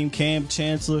team, Cam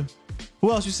Chancellor.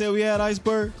 Who else you said we had,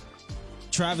 Iceberg?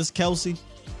 Travis Kelce.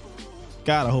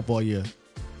 God, I hope all your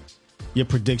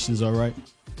predictions are right.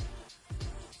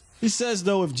 He says,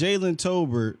 though, if Jalen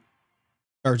Tolbert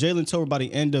by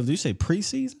the end of, did you say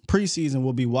preseason? Preseason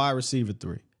will be wide receiver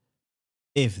 3.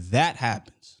 If that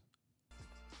happens,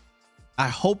 I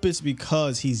hope it's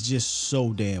because he's just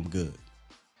so damn good.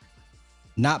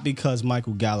 Not because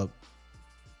Michael Gallup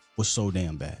was so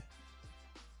damn bad.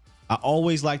 I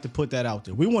always like to put that out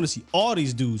there. We want to see all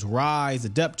these dudes rise the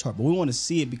depth chart, but we want to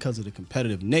see it because of the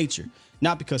competitive nature,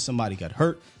 not because somebody got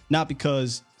hurt, not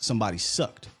because somebody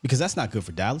sucked, because that's not good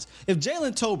for Dallas. If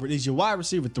Jalen Tolbert is your wide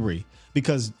receiver 3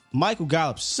 because Michael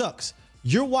Gallup sucks,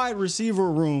 your wide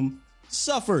receiver room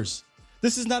suffers.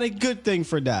 This is not a good thing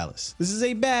for Dallas. This is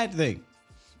a bad thing.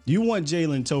 You want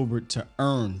Jalen Tolbert to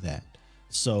earn that.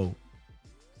 So,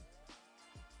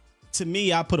 to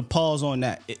me, I put a pause on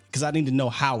that because I need to know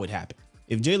how it happened.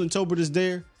 If Jalen Tolbert is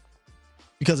there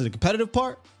because of the competitive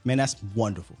part, man, that's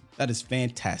wonderful. That is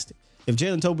fantastic. If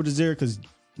Jalen Tolbert is there because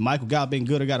Michael Gallup ain't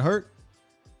good or got hurt,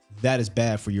 that is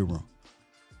bad for your room.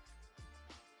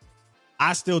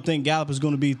 I still think Gallup is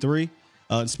going to be 3,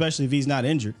 especially if he's not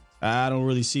injured. I don't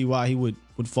really see why he would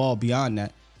fall beyond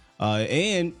that.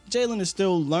 And Jalen is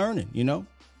still learning, you know.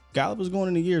 Gallup is going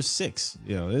into year 6.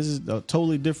 You know, this is a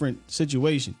totally different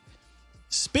situation.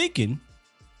 Speaking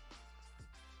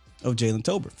of Jalen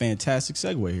Tolbert, fantastic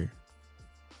segue here.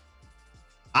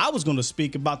 I was going to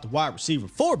speak about the wide receiver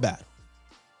 4 battle.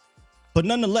 But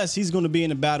nonetheless, he's going to be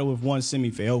in a battle with one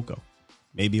Simi Fehoko.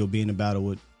 Maybe he'll be in a battle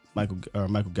with Michael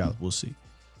Gallup. We'll see.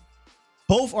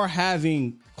 Both are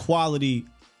having quality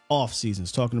off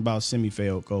seasons, talking about Simi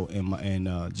Fehoko and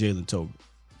Jalen Tolbert.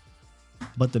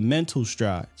 But the mental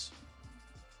strides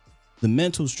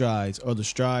are the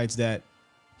strides that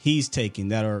he's taking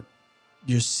that are,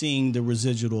 you're seeing the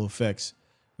residual effects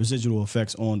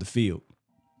on the field.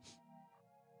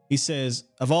 He says,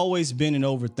 I've always been an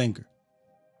overthinker.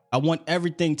 I want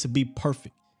everything to be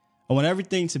perfect. I want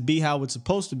everything to be how it's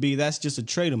supposed to be. That's just a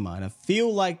trait of mine. I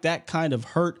feel like that kind of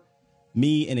hurt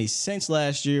me in a sense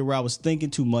last year where I was thinking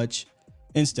too much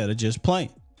instead of just playing.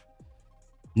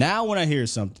 Now when I hear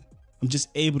something, I'm just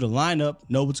able to line up,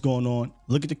 know what's going on,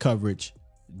 look at the coverage,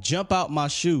 jump out my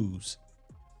shoes,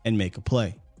 and make a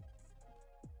play.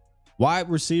 Wide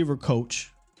receiver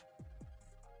coach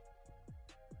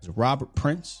Robert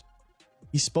Prince,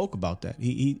 he spoke about that.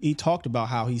 He talked about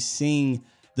how he's seeing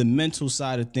the mental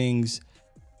side of things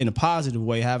in a positive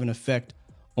way have an effect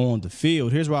on the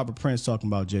field. Here's Robert Prince talking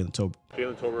about Jalen Tolbert.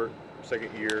 Jalen Tolbert,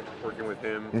 second year working with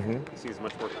him. He seems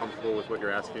much more comfortable with what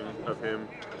you're asking of him.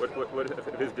 What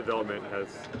of his development have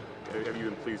you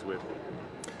been pleased with?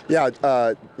 Yeah,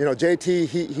 JT,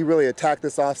 he really attacked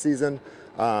this offseason.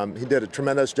 He did a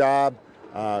tremendous job.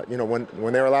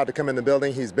 When they were allowed to come in the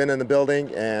building, he's been in the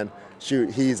building, and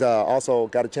he's also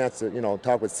got a chance to,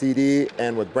 talk with CD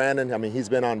and with Brandon. I mean, he's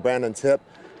been on Brandon's hip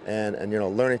and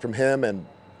learning from him, and,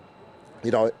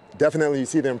 definitely you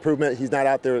see the improvement. He's not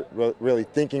out there really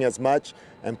thinking as much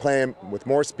and playing with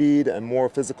more speed and more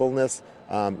physicalness.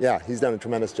 He's done a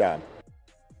tremendous job.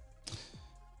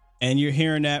 And you're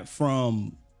hearing that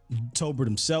from Tolbert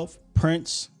himself,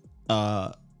 Prince.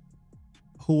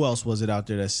 Who else was it out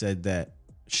there that said that?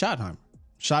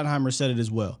 Schottenheimer said it as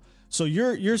well. So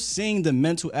you're seeing the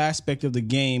mental aspect of the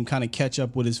game kind of catch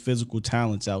up with his physical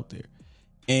talents out there.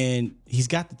 And he's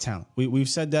got the talent. We've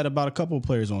said that about a couple of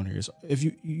players on here. So if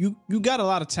you got a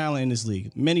lot of talent in this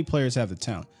league. Many players have the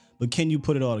talent, but can you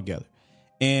put it all together?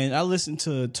 And I listened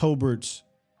to Tobert's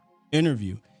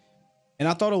interview, and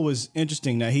I thought it was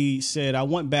interesting that he said, I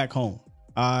went back home.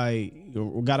 I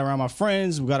got around my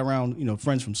friends. We got around,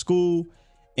 friends from school,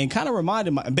 and kind of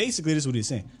reminded basically this is what he's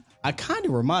saying. I kind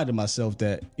of reminded myself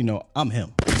that, I'm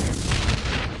him.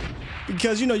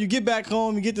 Because, you get back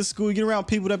home, you get to school, you get around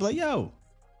people that be like, yo,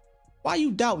 why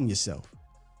you doubting yourself?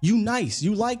 You nice.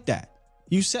 You like that.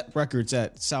 You set records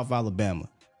at South Alabama.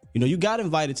 You got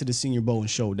invited to the Senior Bowl and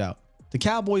showed out. The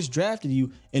Cowboys drafted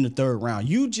you in the 3rd round.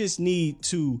 You just need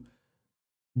to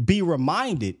be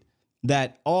reminded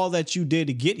that all that you did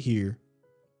to get here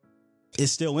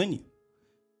is still in you.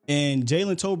 And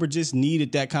Jalen Tolbert just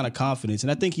needed that kind of confidence.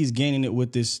 And I think he's gaining it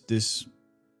with this,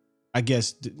 I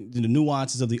guess, the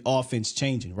nuances of the offense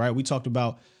changing, right? We talked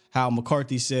about how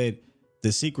McCarthy said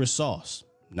the secret sauce,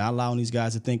 not allowing these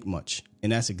guys to think much.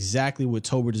 And that's exactly what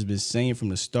Tolbert has been saying from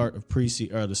the start of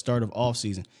preseason or the start of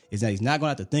offseason, is that he's not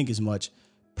going to have to think as much.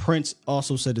 Prince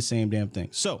also said the same damn thing.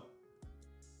 So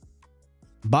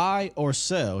buy or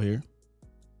sell here.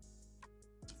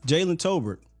 Jalen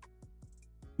Tolbert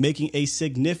making a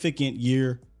significant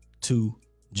year 2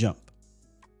 jump.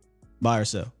 Buy or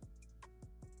sell?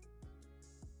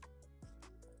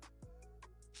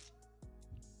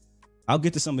 I'll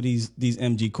get to some of these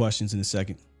MG questions in a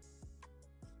second.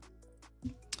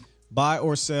 Buy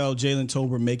or sell Jalen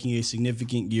Tolbert making a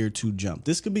significant year 2 jump.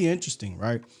 This could be interesting,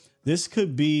 right? This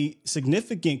could be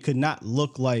significant, could not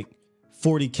look like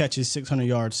 40 catches, 600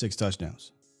 yards, 6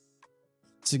 touchdowns.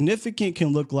 Significant can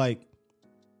look like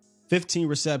 15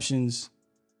 receptions,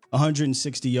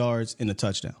 160 yards, and a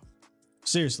touchdown.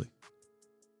 Seriously.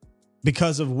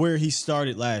 Because of where he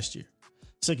started last year.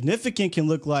 Significant can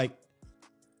look like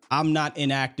I'm not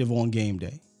inactive on game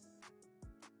day.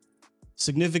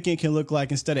 Significant can look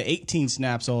like instead of 18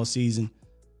 snaps all season,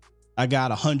 I got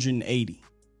 180.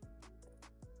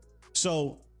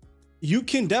 So you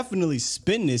can definitely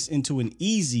spin this into an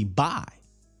easy buy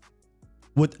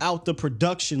without the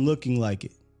production looking like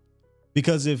it.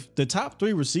 Because if the top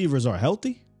 3 receivers are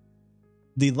healthy,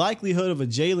 the likelihood of a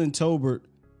Jalen Tolbert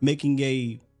making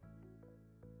a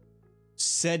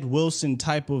Ced Wilson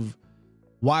type of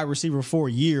wide receiver for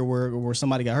a year where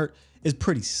somebody got hurt is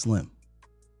pretty slim.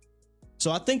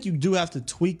 So I think you do have to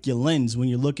tweak your lens when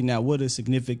you're looking at what a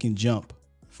significant jump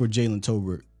for Jalen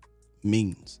Tolbert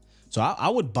means. So I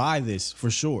would buy this for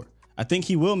sure. I think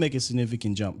he will make a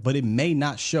significant jump, but it may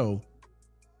not show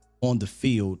on the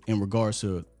field in regards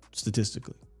to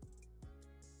statistically.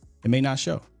 It may not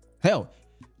show. Hell,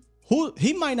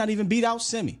 he might not even beat out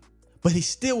Semi, but he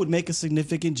still would make a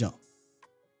significant jump.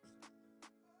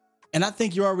 And I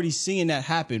think you're already seeing that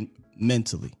happen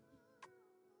mentally.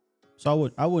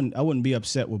 So I wouldn't be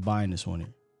upset with buying this one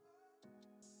here.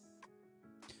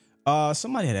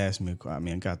 Somebody had asked me, I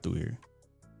got through here.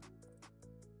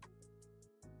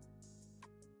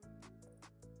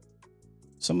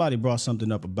 Somebody brought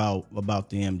something up about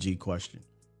the MG question.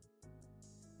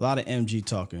 A lot of MG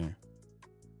talking here.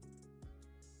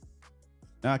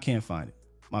 Now I can't find it.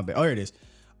 My bad. Oh, here it is.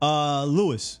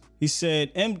 Lewis. He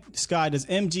said, Sky, does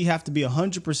MG have to be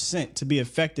 100% to be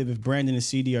effective if Brandon and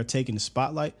CD are taking the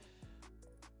spotlight?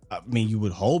 I mean, you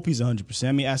would hope he's 100%.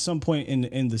 I mean, at some point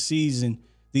in the season,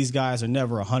 these guys are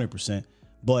never 100%.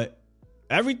 But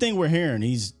everything we're hearing,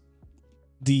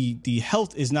 the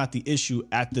health is not the issue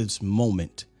at this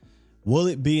moment. Will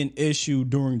it be an issue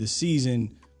during the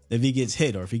season if he gets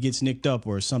hit or if he gets nicked up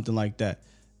or something like that?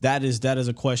 That is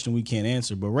a question we can't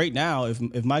answer. But right now,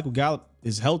 if Michael Gallup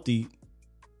is healthy,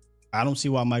 I don't see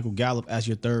why Michael Gallup as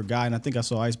your 3rd guy. And I think I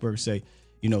saw Iceberg say,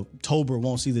 Tolbert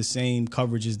won't see the same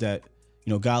coverages that,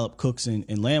 Gallup, Cooks,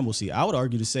 and Lamb will see. I would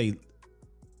argue to say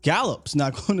Gallup's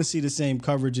not going to see the same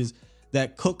coverages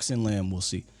that Cooks and Lamb will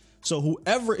see. So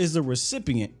whoever is the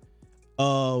recipient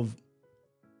of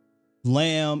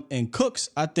Lamb and Cooks,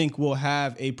 I think will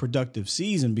have a productive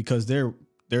season because they're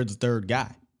the 3rd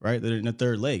guy, right? They're in the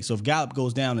 3rd leg. So if Gallup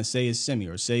goes down and say it's Semi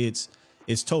or say it's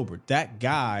Tolbert, that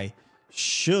guy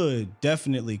should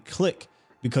definitely click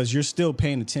because you're still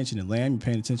paying attention to Lamb, you're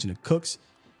paying attention to Cooks,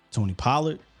 Tony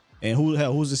Pollard, and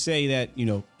who's to say that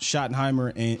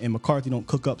Schottenheimer and McCarthy don't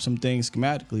cook up some things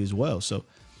schematically as well. So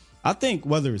I think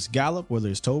whether it's Gallup, whether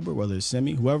it's Tolbert, whether it's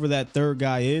Semi, whoever that 3rd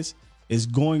guy is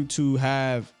going to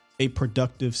have a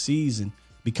productive season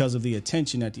because of the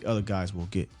attention that the other guys will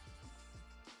get.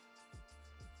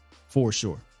 For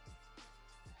sure.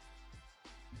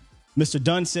 Mr.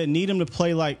 Dunn said, need him to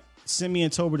play like Semi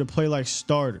and Tober to play like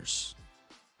starters.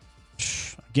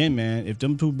 Again, man, if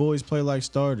them two boys play like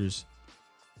starters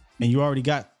and you already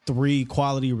got 3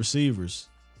 quality receivers,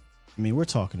 I mean, we're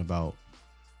talking about.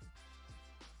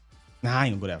 Nah, I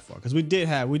ain't gonna go that far because we did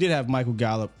have Michael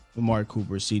Gallup, Amari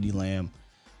Cooper, CeeDee Lamb,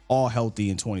 all healthy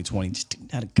in 2020. Just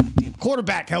didn't have a goddamn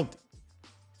quarterback healthy.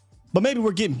 But maybe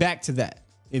we're getting back to that.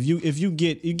 If you're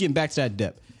getting back to that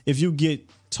depth. If you get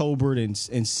Tolbert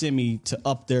and Simi to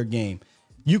up their game,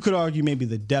 you could argue maybe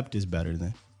the depth is better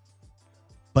then.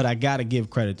 But I gotta give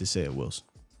credit to Ced Wilson.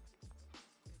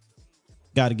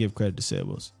 Gotta give credit to Ced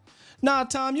Wilson. Nah,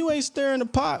 Tom, you ain't stirring the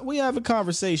pot. We having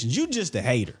conversations. You just a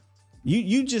hater.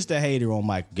 You just a hater on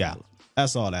Michael Gallup.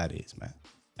 That's all that is, man.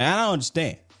 And I don't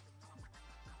understand.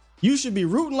 You should be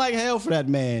rooting like hell for that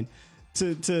man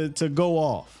to go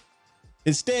off.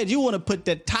 Instead, you want to put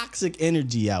that toxic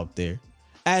energy out there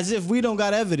as if we don't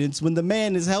got evidence when the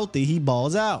man is healthy, he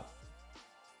balls out.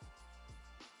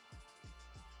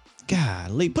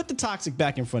 Golly, put the toxic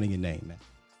back in front of your name, man.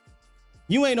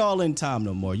 You ain't all in time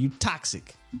no more. You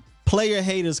toxic. Player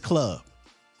haters club.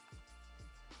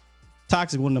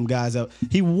 Toxic, one of them guys out.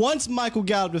 He wants Michael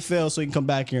Gallup to fail so he can come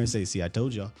back here and say, see, I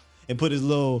told y'all. And put his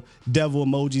little devil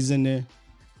emojis in there.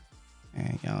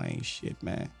 Man, y'all ain't shit,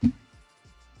 man.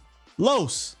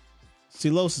 Los. See,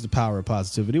 Los is the power of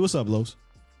positivity. What's up, Los?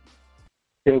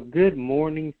 Yo, good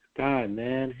morning, Sky,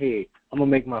 man. Hey, I'm gonna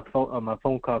make my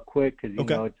phone call quick because you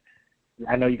know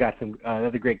I know you got some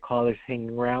other great callers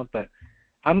hanging around, but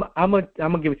I'm gonna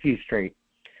give it to you straight.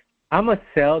 I'm gonna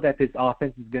sell that this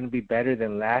offense is gonna be better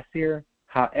than last year.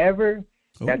 However,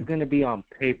 that's gonna be on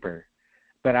paper.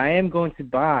 But I am going to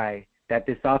buy that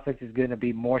this offense is gonna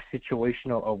be more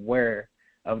situational aware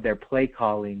of their play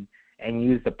calling and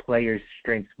use the players'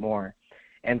 strengths more.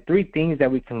 And 3 things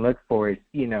that we can look for is,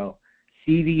 you know,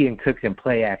 CD and Cooks in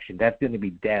play action. That's going to be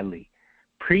deadly.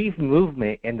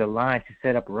 Pre-movement in the line to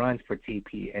set up runs for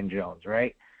TP and Jones,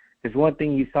 right? Because one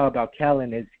thing you saw about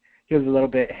Kellen is he was a little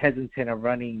bit hesitant of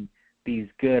running these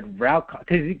good route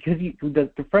because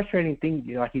the frustrating thing,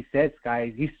 you know, like he said, Sky,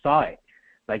 is you saw it.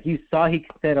 Like you saw he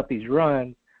could set up these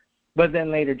runs, but then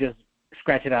later just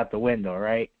scratch it out the window,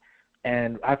 right?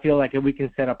 And I feel like if we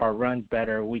can set up our runs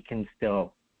better, we can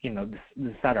still, you know,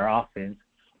 decide our offense.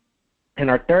 And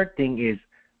our third thing is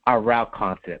our route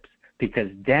concepts. Because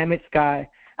damn it, Sky,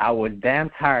 I was damn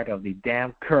tired of the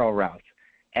damn curl routes.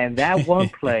 And that one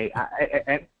play,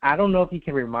 I don't know if you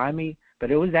can remind me, but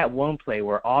it was that one play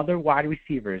where all their wide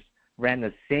receivers ran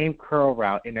the same curl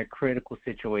route in a critical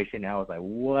situation. I was like,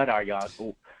 what are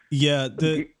y'all? Yeah,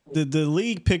 the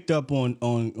league picked up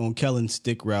on Kellen's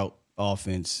stick route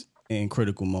offense in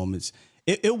critical moments.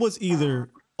 It was either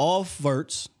off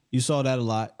verts, you saw that a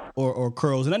lot, or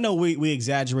curls. And I know we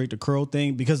exaggerate the curl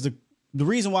thing because the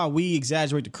reason why we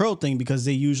exaggerate the curl thing because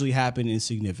they usually happen in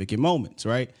significant moments,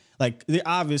 right? Like they're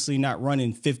obviously not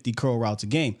running 50 curl routes a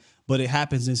game, but it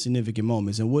happens in significant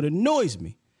moments. And what annoys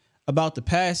me about the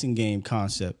passing game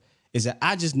concept is that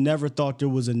I just never thought there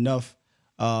was enough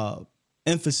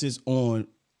emphasis on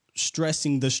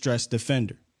stressing the stress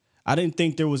defender. I didn't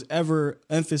think there was ever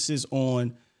emphasis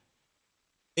on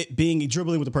it being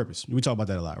dribbling with a purpose. We talk about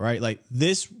that a lot, right? Like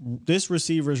this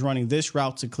receiver is running this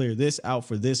route to clear this out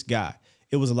for this guy.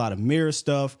 It was a lot of mirror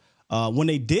stuff. When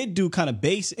they did do kind of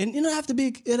base, and it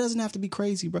doesn't have to be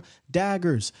crazy, bro.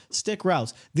 Daggers, stick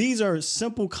routes. These are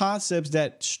simple concepts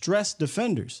that stress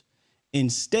defenders.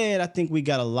 Instead, I think we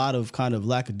got a lot of kind of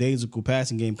lackadaisical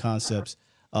passing game concepts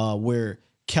where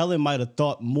Kellen might have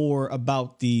thought more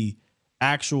about the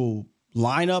actual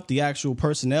lineup, the actual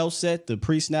personnel set, the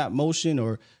pre-snap motion,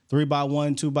 or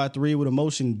 3x1, 2x3 with a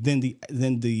motion than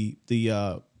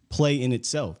the play in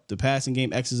itself, the passing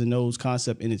game X's and O's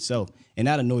concept in itself. And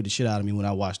that annoyed the shit out of me when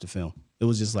I watched the film. It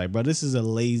was just like, bro, this is a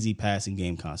lazy passing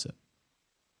game concept.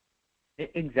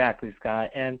 Exactly,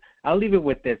 Scott. And I'll leave it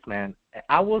with this, man.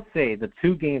 I will say the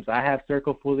 2 games I have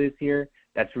circled for this year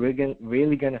that's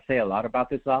really going to say a lot about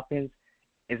this offense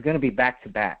is going to be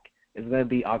back-to-back. It's going to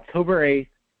be October 8th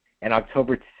and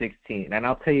October 16th. And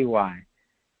I'll tell you why.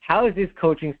 How is this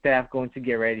coaching staff going to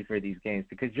get ready for these games?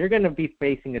 Because you're going to be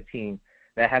facing a team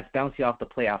that has bounced you off the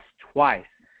playoffs twice.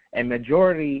 And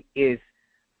majority is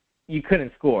you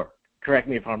couldn't score. Correct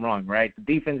me if I'm wrong, right? The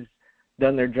defense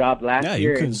done their job last year. Yeah,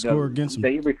 you couldn't score against them.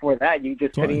 The year before that, you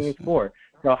just couldn't even score.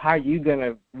 So what are you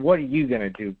going to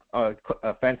do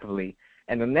offensively?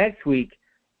 And the next week,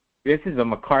 this is a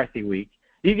McCarthy week.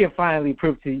 You can finally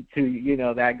prove to you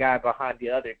know that guy behind the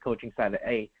other coaching side that,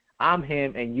 hey, I'm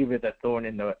him, and you were the thorn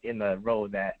in the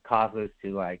road that caused us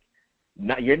to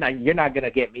you're not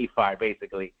gonna get me fired.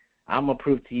 Basically, I'm gonna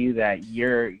prove to you that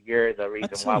you're the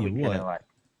reason why we couldn't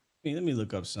let me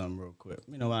look up something real quick.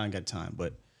 I ain't got time,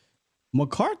 but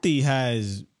McCarthy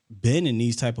has been in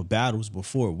these type of battles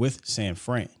before with San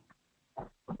Fran,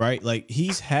 right? Like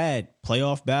he's had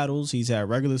playoff battles. He's had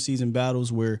regular season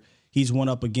battles where he's won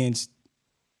up against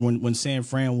when San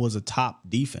Fran was a top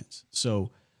defense.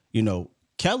 So,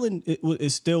 Kellen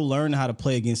is still learning how to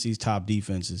play against these top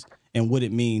defenses and what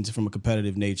it means from a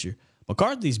competitive nature.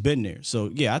 McCarthy's been there.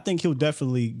 So, yeah, I think he'll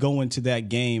definitely go into that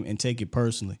game and take it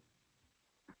personally.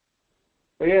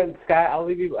 But yeah, Scott, I'll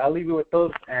leave you with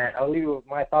those, and I'll leave you with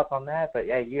my thoughts on that. But,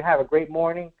 yeah, you have a great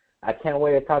morning. I can't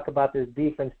wait to talk about this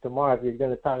defense tomorrow if you're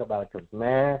going to talk about it. Because,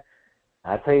 man,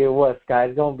 I tell you what, Scott,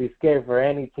 it's going to be scary for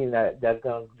any team that's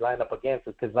going to line up against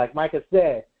us. Because, like Micah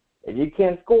said, if you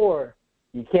can't score,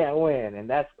 you can't win. And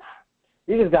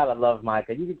you just got to love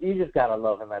Micah. You just got to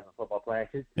love him as a football player.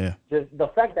 Just the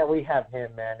fact that we have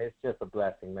him, man, it's just a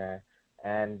blessing, man.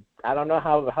 And I don't know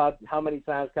how many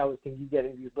times Cowboys can you get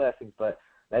in these blessings, but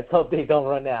let's hope they don't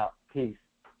run out. Peace.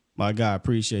 My guy,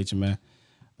 appreciate you, man.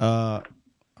 I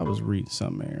was reading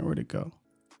something, man. Where'd it go?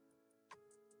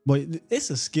 But it's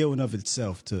a skill in of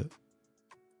itself to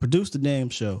produce the damn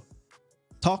show,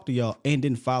 talk to y'all, and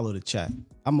then follow the chat.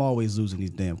 I'm always losing these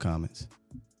damn comments.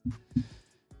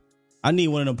 I need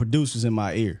one of them producers in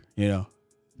my ear,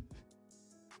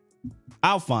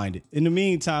 I'll find it. In the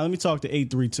meantime, let me talk to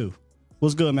 832.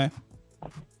 What's good, man?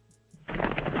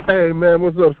 Hey, man,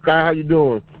 what's up, Sky? How you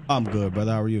doing? I'm good,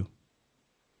 brother. How are you?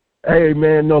 Hey,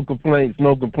 man, no complaints.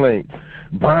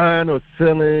 Buying or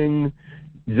selling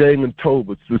Jalen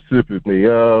Tolbert specifically.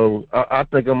 I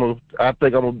think I'm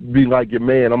gonna be like your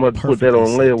man. I'm gonna put that on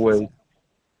layaway.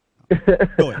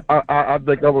 I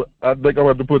think I'm gonna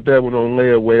have to put that one on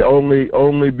layaway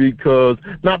only because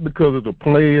not because of the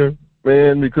player,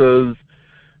 man. Because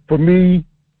for me,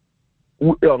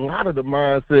 a lot of the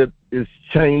mindset is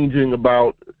changing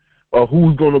about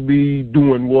who's going to be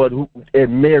doing what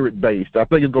and merit-based. I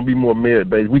think it's going to be more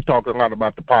merit-based. We talk a lot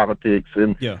about the politics,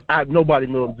 and nobody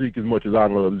loves Zeke as much as I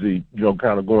love Zeke,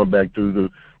 kind of going back to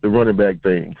the running back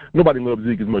thing. Nobody loves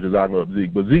Zeke as much as I love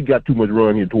Zeke, but Zeke got too much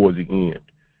run here towards the end.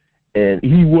 And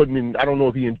he wasn't I don't know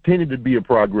if he intended to be a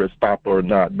progress stopper or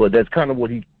not, but that's kind of what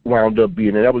he wound up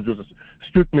being, and that was just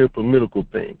strictly a political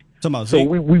thing. So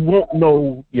we won't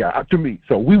know, to me.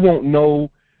 So we won't know,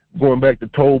 going back to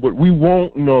Tolbert, we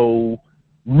won't know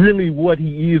really what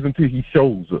he is until he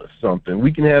shows us something.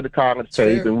 We can have the college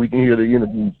tape and we can hear the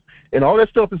interviews. And all that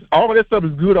stuff is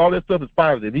good, all that stuff is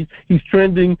positive. He's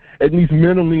trending at least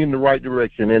mentally in the right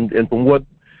direction. And from what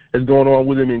is going on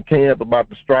with him in camp about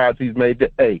the strides he's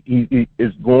made, he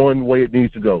is going the way it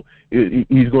needs to go.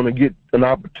 He's going to get an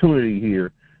opportunity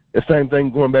here. The same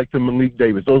thing going back to Malik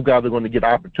Davis. Those guys are going to get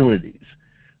opportunities.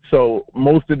 So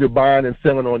most of the buying and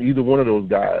selling on either one of those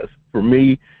guys, for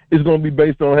me, is going to be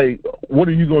based on, hey, what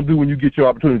are you going to do when you get your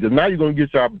opportunity? Because now you're going to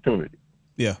get your opportunity.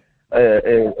 Yeah.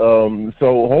 So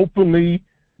hopefully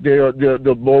they're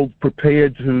both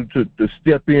prepared to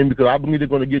step in, because I believe they're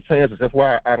going to get chances. That's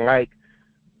why I like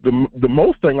the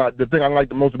thing I like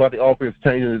the most about the offense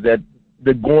changing is that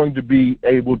they're going to be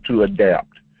able to adapt.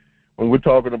 When we're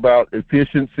talking about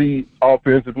efficiency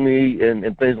offensively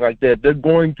and things like that, they're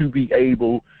going to be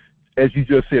able, as you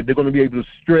just said, they're going to be able to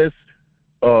stress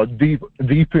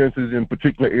defenses in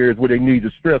particular areas where they need to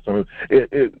stress on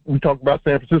it. We talked about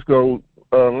San Francisco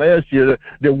last year.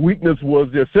 Their weakness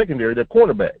was their secondary, their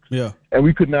cornerbacks. Yeah. And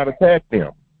we could not attack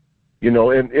them. And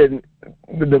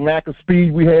the lack of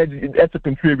speed we had, that's a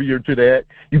contributor to that.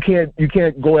 You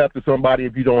can't go after somebody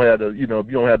if you don't have if you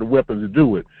don't have the weapons to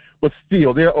do it. But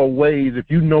still, there are ways if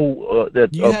you know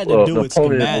that you had to do it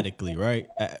schematically, right?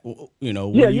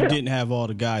 When you didn't have all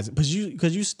the guys,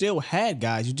 because you still had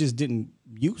guys, you just didn't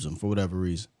use them for whatever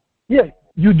reason. Yeah,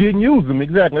 you didn't use them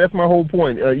exactly. That's my whole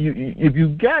point. If you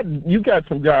got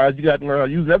some guys, you got to learn how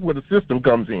to use. That's where the system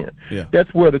comes in. Yeah.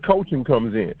 That's where the coaching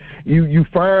comes in. You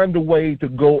find a way to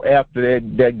go after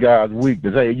that guy's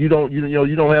weakness. Hey, you don't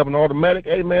have an automatic.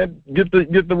 Hey man, get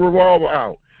the revolver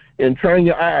out and train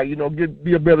your eye.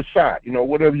 Be a better shot.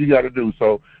 Whatever you got to do.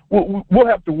 So we'll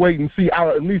have to wait and see.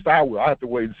 At least I will. I have to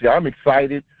wait and see. I'm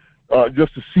excited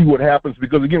just to see what happens,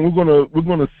 because again, we're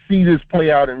gonna see this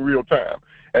play out in real time.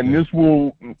 And this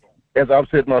will, as I've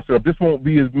said myself, this won't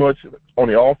be as much on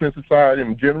the offensive side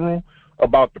in general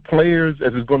about the players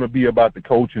as it's going to be about the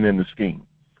coaching and the scheme.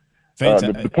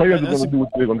 The players are going to do what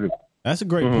they're going to do. That's a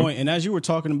great point. And as you were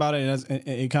talking about it,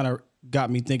 it kind of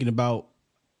got me thinking about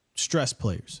stress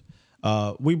players.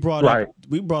 We brought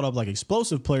up like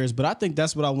explosive players, but I think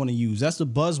that's what I want to use. That's the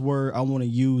buzzword I want to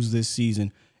use this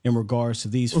season in regards to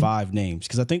these 5 names,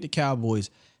 because I think the Cowboys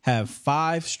have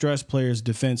 5 stress players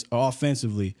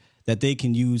offensively that they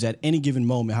can use at any given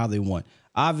moment how they want.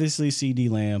 Obviously, CeeDee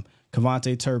Lamb,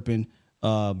 Kevontae Turpin,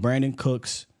 Brandon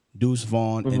Cooks, Deuce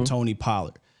Vaughn, and Tony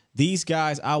Pollard. These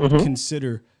guys I would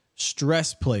consider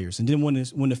stress players. And then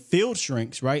when the field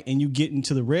shrinks, right, and you get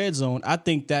into the red zone, I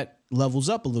think that levels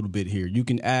up a little bit here. You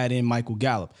can add in Michael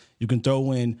Gallup. You can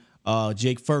throw in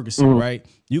Jake Ferguson, right?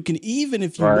 You can even,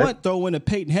 if you want, throw in a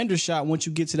Peyton Hendershot once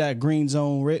you get to that green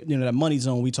zone, that money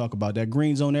zone we talk about, that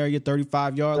green zone area,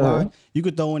 35-yard line. You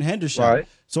could throw in Hendershot.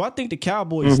 So I think the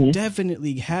Cowboys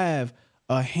definitely have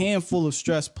a handful of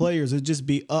stress players. It'd just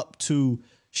be up to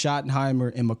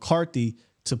Schottenheimer and McCarthy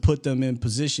to put them in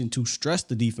position to stress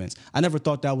the defense. I never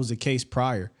thought that was the case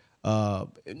prior. Now,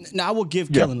 I will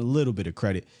give Kellen a little bit of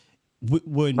credit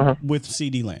with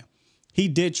CeeDee Lamb. He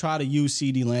did try to use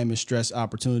CeeDee Lamb in stress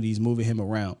opportunities, moving him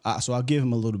around. So I'll give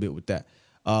him a little bit with that.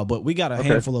 But we got a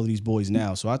handful of these boys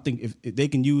now. So I think if they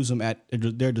can use them at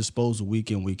their disposal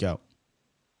week in, week out.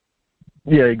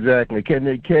 Yeah, exactly. Can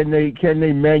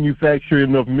they manufacture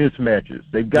enough mismatches?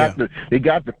 They got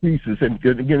the pieces, and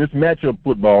again, it's matchup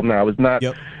football now. It's not,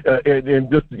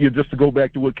 and just to go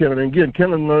back to what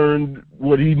Kellen learned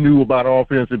what he knew about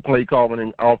offensive play calling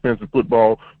and offensive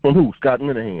football from who? Scott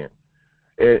Linehan,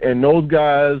 and those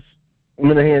guys,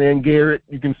 Linehan and Garrett,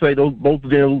 you can say both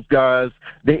of those guys,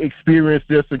 they experienced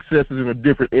their successes in a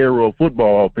different era of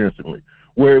football offensively,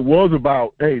 where it was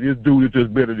about, hey, this dude is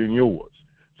just better than yours.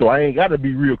 So I ain't got to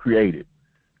be real creative.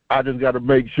 I just got to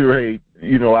make sure, hey,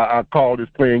 I call this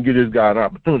play and get this guy an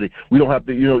opportunity. We don't have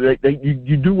to,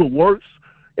 you do what works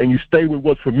and you stay with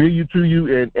what's familiar to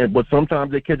you, but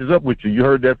sometimes it catches up with you. You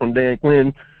heard that from Dan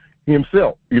Quinn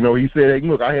himself. He said, hey,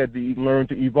 look, I had to learn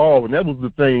to evolve, and that was the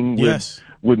thing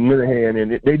with Linehan,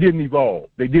 and they didn't evolve.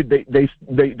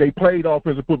 They played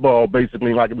offensive football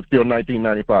basically like it was still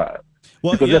 1995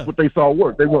 because that's what they saw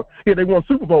work. They won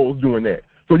Super Bowls doing that.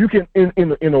 So you can,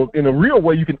 in a real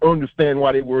way, you can understand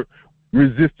why they were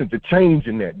resistant to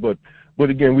changing that. But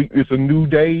again, it's a new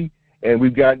day, and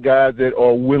we've got guys that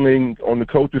are willing on the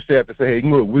coaching staff to say, hey,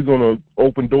 look, we're going to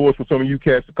open doors for some of you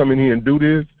cats to come in here and do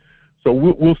this. So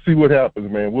we'll see what happens,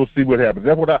 man. We'll see what happens.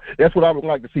 That's what I would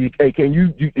like to see. Hey, can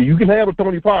you can have a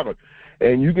Tony Pollard,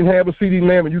 and you can have a CeeDee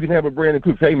Lamb, and you can have a Brandon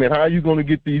Cooks. Hey, man, how are you going to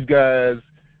get these guys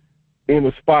in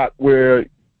a spot where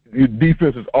your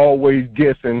defense is always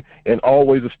guessing and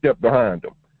always a step behind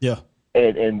them? Yeah.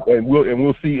 And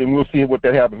we'll see what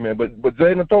that happens, man. But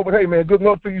Jalen Tolbert, hey man, good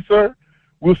luck to you, sir.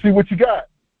 We'll see what you got.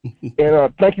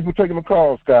 And thank you for taking the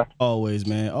call, Scott. Always,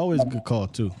 man. Always a good call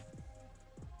too.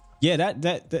 Yeah,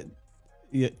 that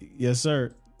yes,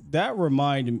 sir. That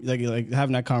reminded me, like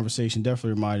having that conversation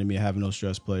definitely reminded me of having those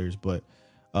stress players. But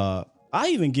I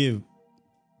even give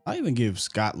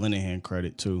Scott Linehan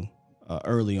credit too,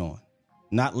 early on.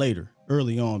 Not later,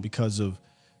 early on, because of,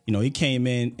 he came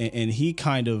in and he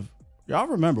kind of, y'all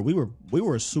remember we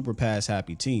were a super pass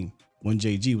happy team when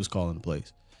JG was calling the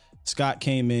plays. Scott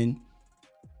came in,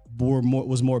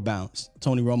 was more balanced.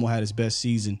 Tony Romo had his best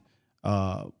season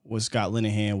when Scott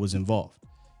Linehan was involved,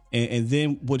 and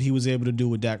then what he was able to do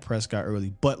with Dak Prescott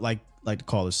early. But like the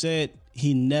caller said,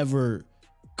 he never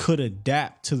could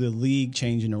adapt to the league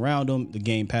changing around him. The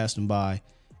game passed him by,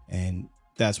 and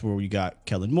that's where we got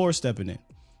Kellen Moore stepping in,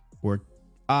 where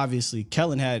obviously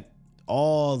Kellen had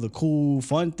all the cool,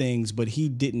 fun things, but he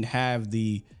didn't have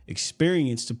the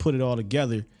experience to put it all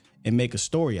together and make a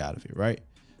story out of it, right?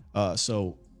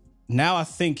 So now I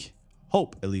think,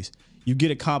 hope at least, you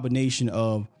get a combination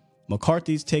of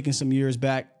McCarthy's taking some years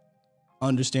back,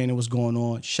 understanding what's going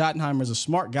on. Schottenheimer's a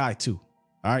smart guy too.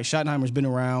 All right, Schottenheimer's been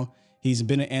around. He's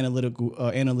been an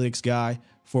analytics guy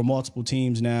for multiple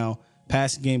teams now.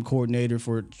 Passing game coordinator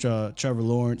for Trevor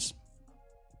Lawrence.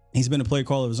 He's been a play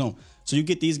caller of his own. So you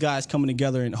get these guys coming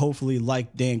together and hopefully,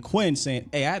 like Dan Quinn, saying,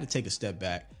 hey, I had to take a step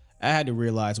back. I had to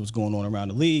realize what's going on around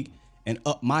the league and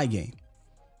up my game.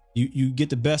 You get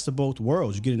the best of both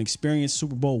worlds. You get an experienced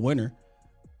Super Bowl winner,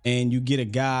 and you get a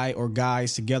guy or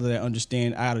guys together that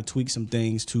understand how to tweak some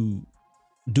things to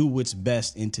do what's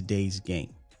best in today's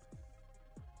game.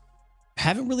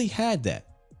 Haven't really had that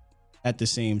at the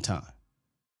same time.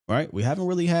 Right? We haven't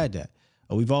really had that.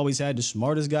 We've always had the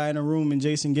smartest guy in the room in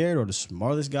Jason Garrett, or the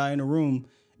smartest guy in the room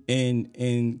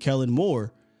in Kellen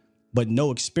Moore, but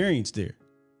no experience there.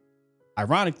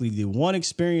 Ironically, the one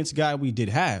experienced guy we did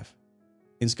have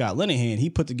in Scott Linehan, he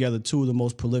put together two of the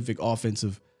most prolific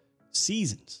offensive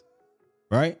seasons,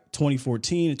 right?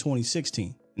 2014 and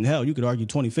 2016. And hell, you could argue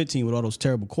 2015 with all those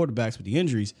terrible quarterbacks with the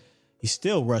injuries. He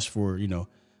still rushed for,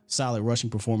 solid rushing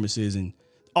performances, and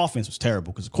offense was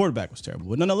terrible because the quarterback was terrible.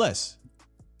 But nonetheless,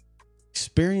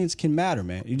 experience can matter,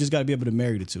 man. You just got to be able to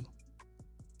marry the two.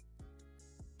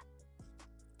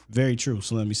 Very true.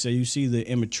 So let me say, you see the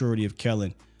immaturity of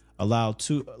Kellen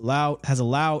has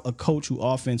allowed a coach whose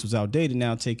offense was outdated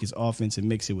now take his offense and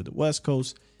mix it with the West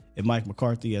Coast. And Mike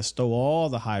McCarthy has stole all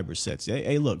the hybrid sets.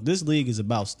 Hey, look, this league is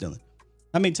about stealing.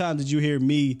 How many times did you hear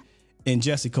me and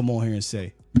Jesse come on here and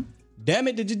say, damn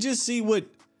it, did you just see what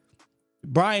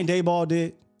Brian Daboll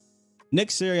did? Nick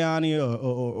Sirianni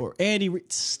or Andy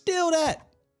Reid? Still that.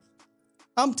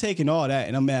 I'm taking all that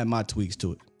and I'm adding my tweaks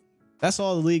to it. That's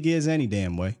all the league is any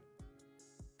damn way.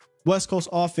 West Coast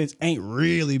offense ain't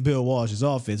really Bill Walsh's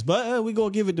offense, but we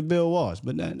gonna give it to Bill Walsh.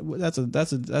 But that's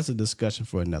a discussion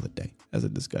for another day. That's a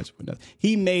discussion for another.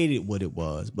 He made it what it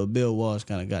was, but Bill Walsh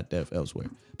kind of got that elsewhere.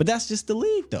 But that's just the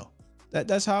league, though.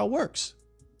 That's how it works.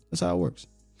 That's how it works.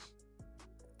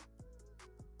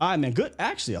 All right, man. Good.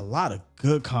 Actually, a lot of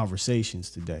good conversations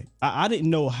today. I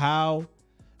didn't know how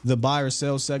the buy or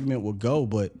sell segment would go,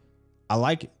 but I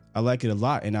like it. I like it a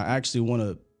lot, and I actually want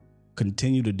to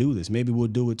continue to do this. Maybe we'll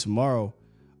do it tomorrow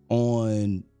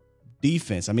on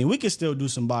defense. I mean, we could still do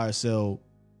some buy or sell.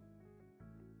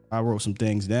 I wrote some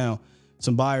things down,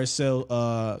 some buy or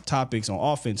sell topics on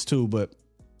offense too, but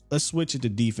let's switch it to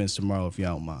defense tomorrow if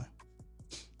y'all don't mind.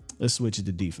 Let's switch it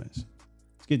to defense.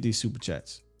 Let's get these super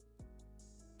chats.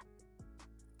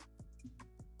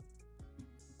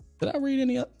 Did I read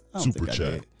any up? Super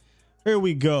chat. Here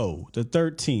we go. The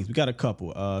 13th. We got a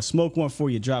couple. Smoke one for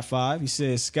you. Drop 5. He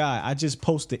says, Sky, I just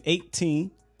posted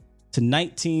 18 to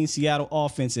 19 Seattle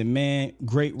offense, and man,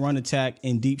 great run attack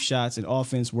and deep shots and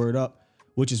offense, word up,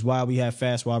 which is why we have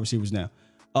fast wide receivers now.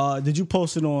 Did you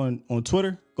post it on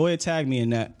Twitter? Go ahead, tag me in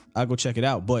that. I'll go check it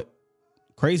out. But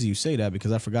crazy you say that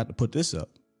because I forgot to put this up.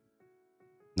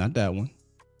 Not that one.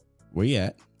 Where you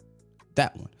at?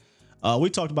 That one.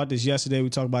 We talked about this yesterday. We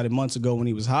talked about it months ago when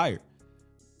he was hired.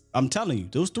 I'm telling you,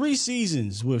 those 3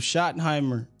 seasons with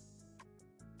Schottenheimer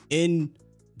in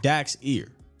Dak's ear,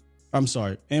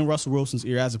 in Russell Wilson's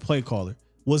ear as a play caller,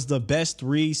 was the best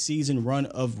 3-season run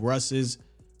of Russ's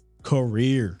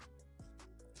career.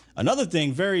 Another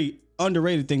thing, very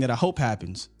underrated thing that I hope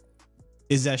happens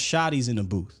is that Schotty's in the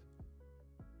booth.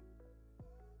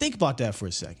 Think about that for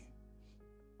a second.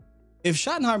 If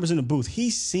Schottenheimer's in the booth,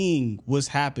 he's seeing what's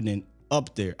happening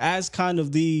up there as kind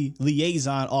of the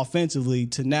liaison offensively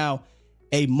to now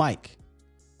a Mike.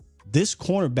 This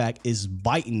cornerback is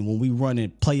biting when we run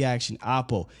in play action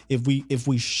oppo. If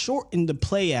we shorten the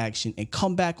play action and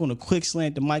come back on a quick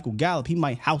slant to Michael Gallup, he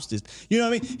might house this. You know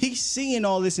what I mean? He's seeing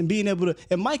all this and being able to.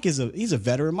 And Mike he's a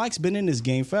veteran. Mike's been in this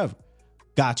game forever.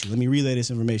 Got you. Let me relay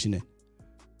this information in.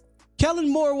 Kellen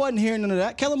Moore wasn't hearing none of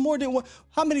that. Kellen Moore didn't want.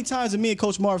 How many times did me and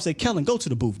Coach Marv say, Kellen, go to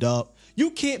the booth, dog? You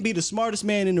can't be the smartest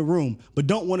man in the room, but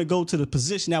don't want to go to the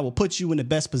position that will put you in the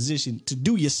best position to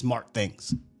do your smart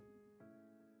things.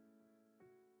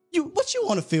 What you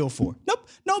want to feel for? Nope.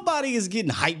 Nobody is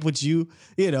getting hyped with you.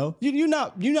 You know, you're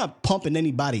not pumping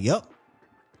anybody up.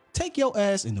 Take your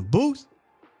ass in the booth.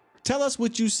 Tell us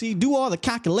what you see. Do all the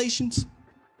calculations.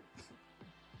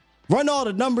 Run all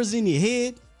the numbers in your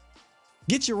head.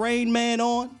 Get your Rain Man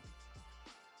on.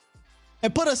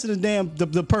 And put us in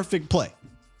the perfect play.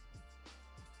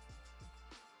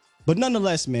 But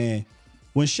nonetheless, man,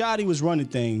 when Shotty was running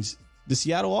things, the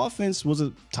Seattle offense was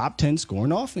a top 10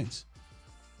 scoring offense.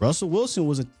 Russell Wilson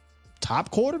was a top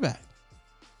quarterback.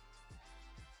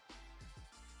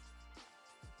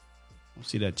 Don't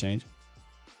see that change.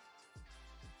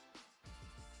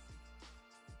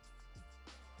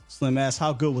 Slim asks,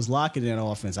 how good was Lockett in that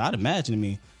offense? I'd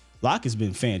imagine, Lockett's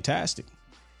been fantastic.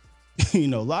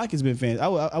 Lockett's been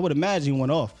fantastic. I would imagine he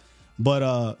went off.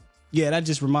 But, yeah, that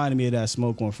just reminded me of that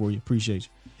smoke one for you. Appreciate you.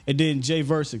 And then Jay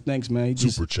Versick, thanks, man.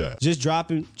 Super chat. Just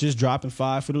dropping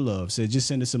 5 for the love. Said just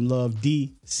send us some love.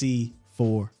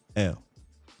 DC4L.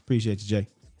 Appreciate you, Jay.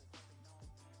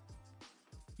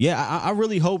 Yeah, I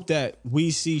really hope that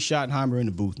we see Schottenheimer in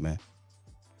the booth, man.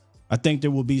 I think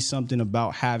there will be something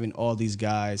about having all these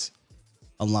guys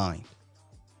aligned.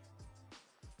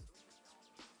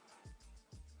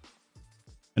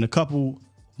 And a couple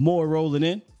more rolling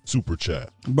in. Super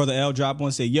chat. Brother L drop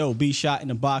one, say, yo, be shot in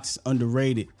the box is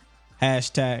underrated.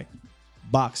 Hashtag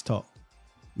box talk.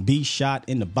 Be shot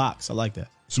in the box. I like that.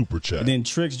 Super chat. And then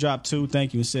Tricks drop 2.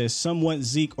 Thank you. And says, some want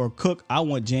Zeke or Cook. I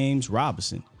want James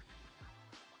Robinson.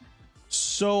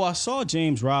 So I saw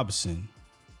James Robinson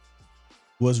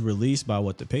was released by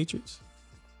the Patriots?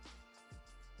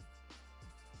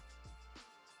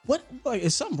 What?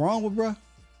 Is something wrong with bruh?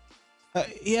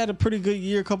 He had a pretty good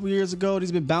year a couple years ago.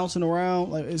 He's been bouncing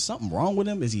around. Is something wrong with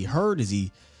him? Is he hurt? Is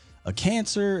he a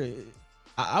cancer?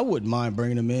 I wouldn't mind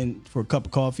bringing him in for a cup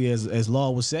of coffee, as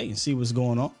Law would say, and see what's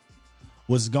going on.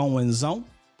 What's going on?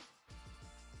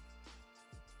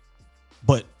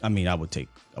 But I mean, I would take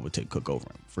Cook over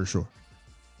him for sure.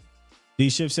 D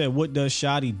Shift said, "What does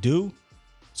Shotty do?"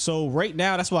 So right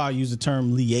now, that's why I use the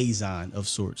term liaison of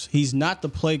sorts. He's not the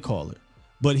play caller,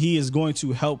 but he is going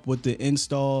to help with the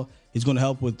install. He's going to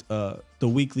help with the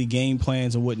weekly game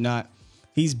plans and whatnot.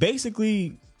 He's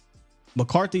basically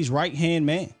McCarthy's right-hand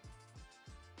man,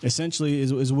 essentially,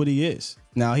 is what he is.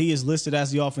 Now, he is listed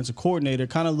as the offensive coordinator.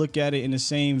 Kind of look at it in the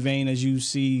same vein as you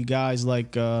see guys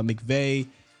like McVay,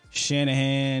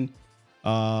 Shanahan,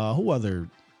 who other?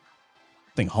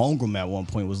 I think Holmgren at one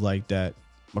point was like that.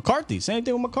 McCarthy, same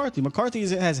thing with McCarthy. McCarthy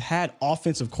has had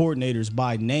offensive coordinators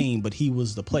by name, but he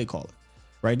was the play caller,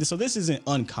 right? So this isn't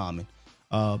uncommon.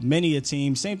 Many a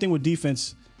team, same thing with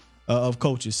defense of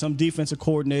coaches. Some defensive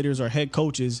coordinators are head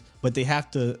coaches, but they have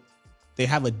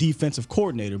a defensive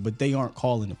coordinator, but they aren't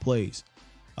calling the plays.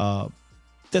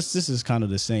 This is kind of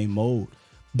the same mode.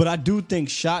 But I do think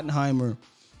Schottenheimer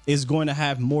is going to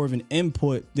have more of an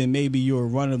input than maybe your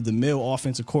run-of-the-mill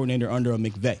offensive coordinator under a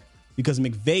McVay, because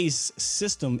McVay's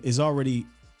system is already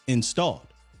installed,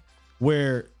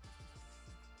 where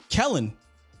Kellen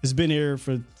has been here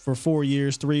for 4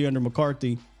 years, 3 under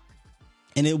McCarthy,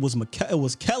 and it was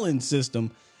Kellen's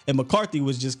system, and McCarthy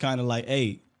was just kind of like,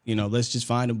 hey, let's just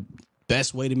find the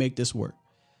best way to make this work.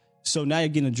 So now you're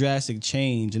getting a drastic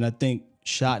change, and I think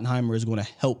Schottenheimer is going to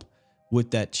help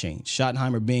with that change.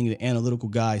 Schottenheimer being the analytical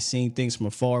guy, seeing things from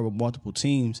afar with multiple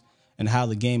teams and how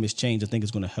the game has changed, I think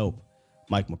is going to help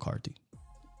Mike McCarthy.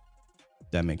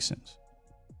 That makes sense.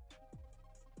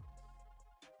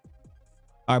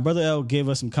 All right, Brother L gave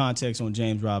us some context on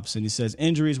James Robinson. He says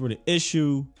injuries were the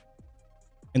issue,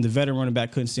 and the veteran running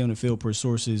back couldn't stay on the field per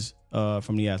sources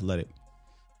from The Athletic.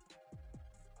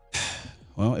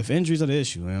 Well, if injuries are the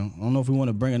issue, I don't know if we want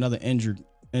to bring another injured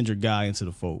guy into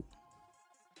the fold.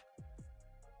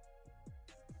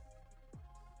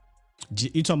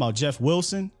 You talking about Jeff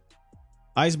Wilson?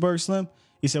 Iceberg Slim?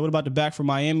 He said, what about the back from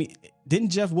Miami? Didn't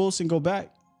Jeff Wilson go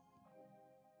back?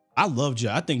 I love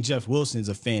Jeff. I think Jeff Wilson is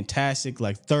a fantastic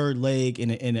third leg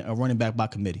in a running back by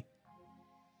committee.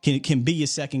 Can be your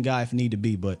second guy if need to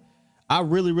be. But I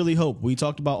really, really hope. We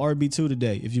talked about RB2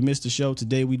 today. If you missed the show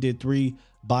today, we did 3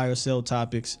 buy or sell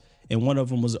topics, and one of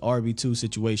them was an RB2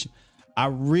 situation. I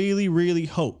really, really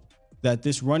hope that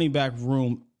this running back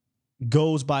room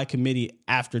goes by committee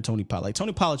after Tony Pollard. Like,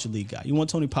 Tony Pollard's your lead guy. You want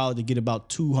Tony Pollard to get about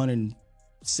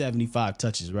 275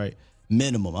 touches, right?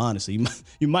 Minimum, honestly.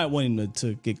 You might want him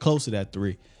to get close to that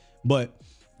 3. But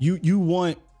you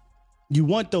want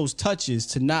those touches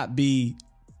to not be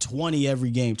 20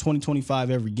 every game, 20, 25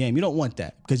 every game. You don't want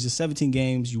that, because it's 17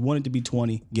 games. You want it to be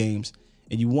 20 games,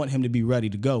 and you want him to be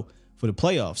ready to go for the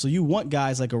playoffs. So you want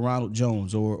guys like a Ronald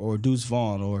Jones or Deuce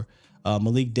Vaughn or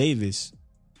Malik Davis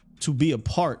to be a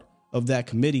part of that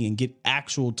committee and get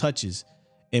actual touches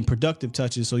and productive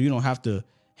touches, so you don't have to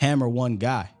hammer one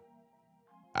guy.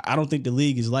 I don't think the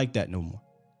league is like that no more.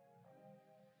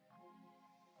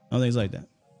 I don't think it's like that.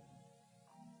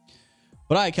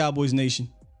 But all right, Cowboys Nation,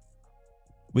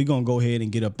 we're going to go ahead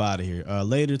and get up out of here.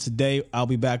 Later today, I'll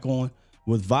be back on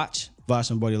with Vach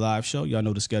and Buddy Live Show. Y'all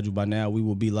know the schedule by now. We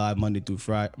will be live Monday through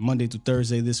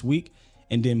Thursday this week.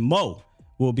 And then Mo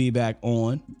will be back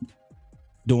on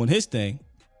doing his thing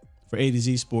for A to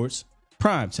Z Sports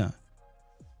Prime Time.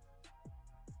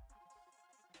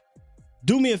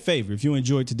 Do me a favor, if you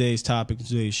enjoyed today's topic,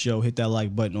 today's show, hit that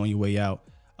like button on your way out.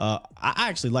 I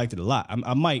actually liked it a lot.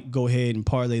 I might go ahead and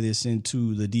parlay this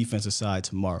into the defensive side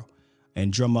tomorrow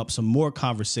and drum up some more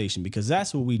conversation, because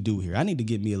that's what we do here. I need to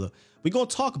get me a little. We're going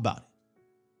to talk about it.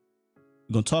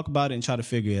 We're going to talk about it and try to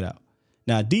figure it out.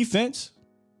 Now, defense,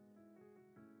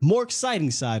 more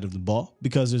exciting side of the ball,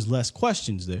 because there's less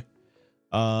questions there.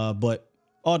 But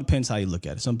all depends how you look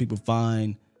at it. Some people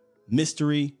find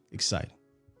mystery exciting.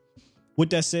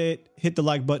 With that said, hit the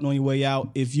like button on your way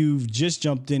out. If you've just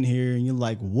jumped in here and you're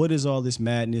like, what is all this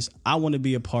madness? I want to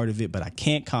be a part of it, but I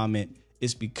can't comment.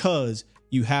 It's because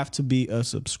you have to be a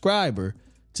subscriber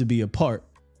to be a part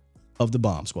of the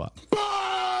Bomb Squad.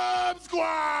 Bomb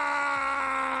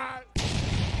Squad!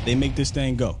 They make this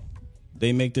thing go.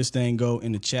 They make this thing go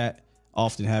in the chat,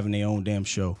 often having their own damn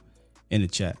show in the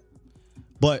chat.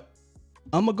 But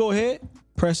I'm going to go ahead,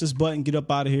 press this button, get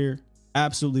up out of here.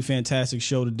 Absolutely fantastic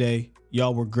show today.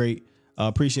 Y'all were great.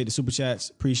 Appreciate the super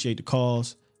chats. Appreciate the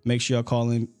calls. Make sure y'all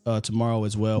call in tomorrow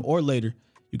as well, or later.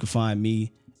 You can find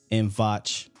me and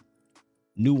Vach.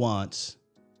 Nuance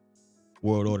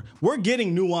World Order. We're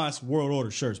getting Nuance World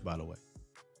Order shirts, by the way.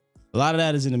 A lot of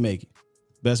that is in the making.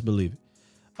 Best believe it.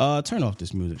 Turn off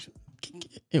this music.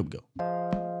 Here we go.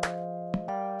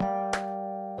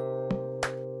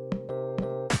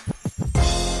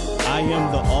 I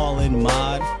am the all-in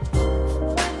mod.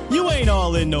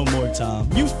 call in no more time.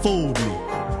 You fooled me.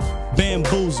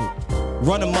 Bamboozled.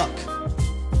 Run amok.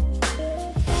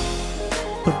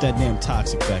 Put that damn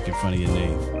toxic back in front of your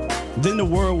name. Then the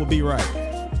world will be right.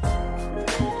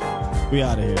 We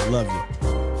out of here. Love you.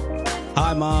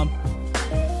 Hi, Mom.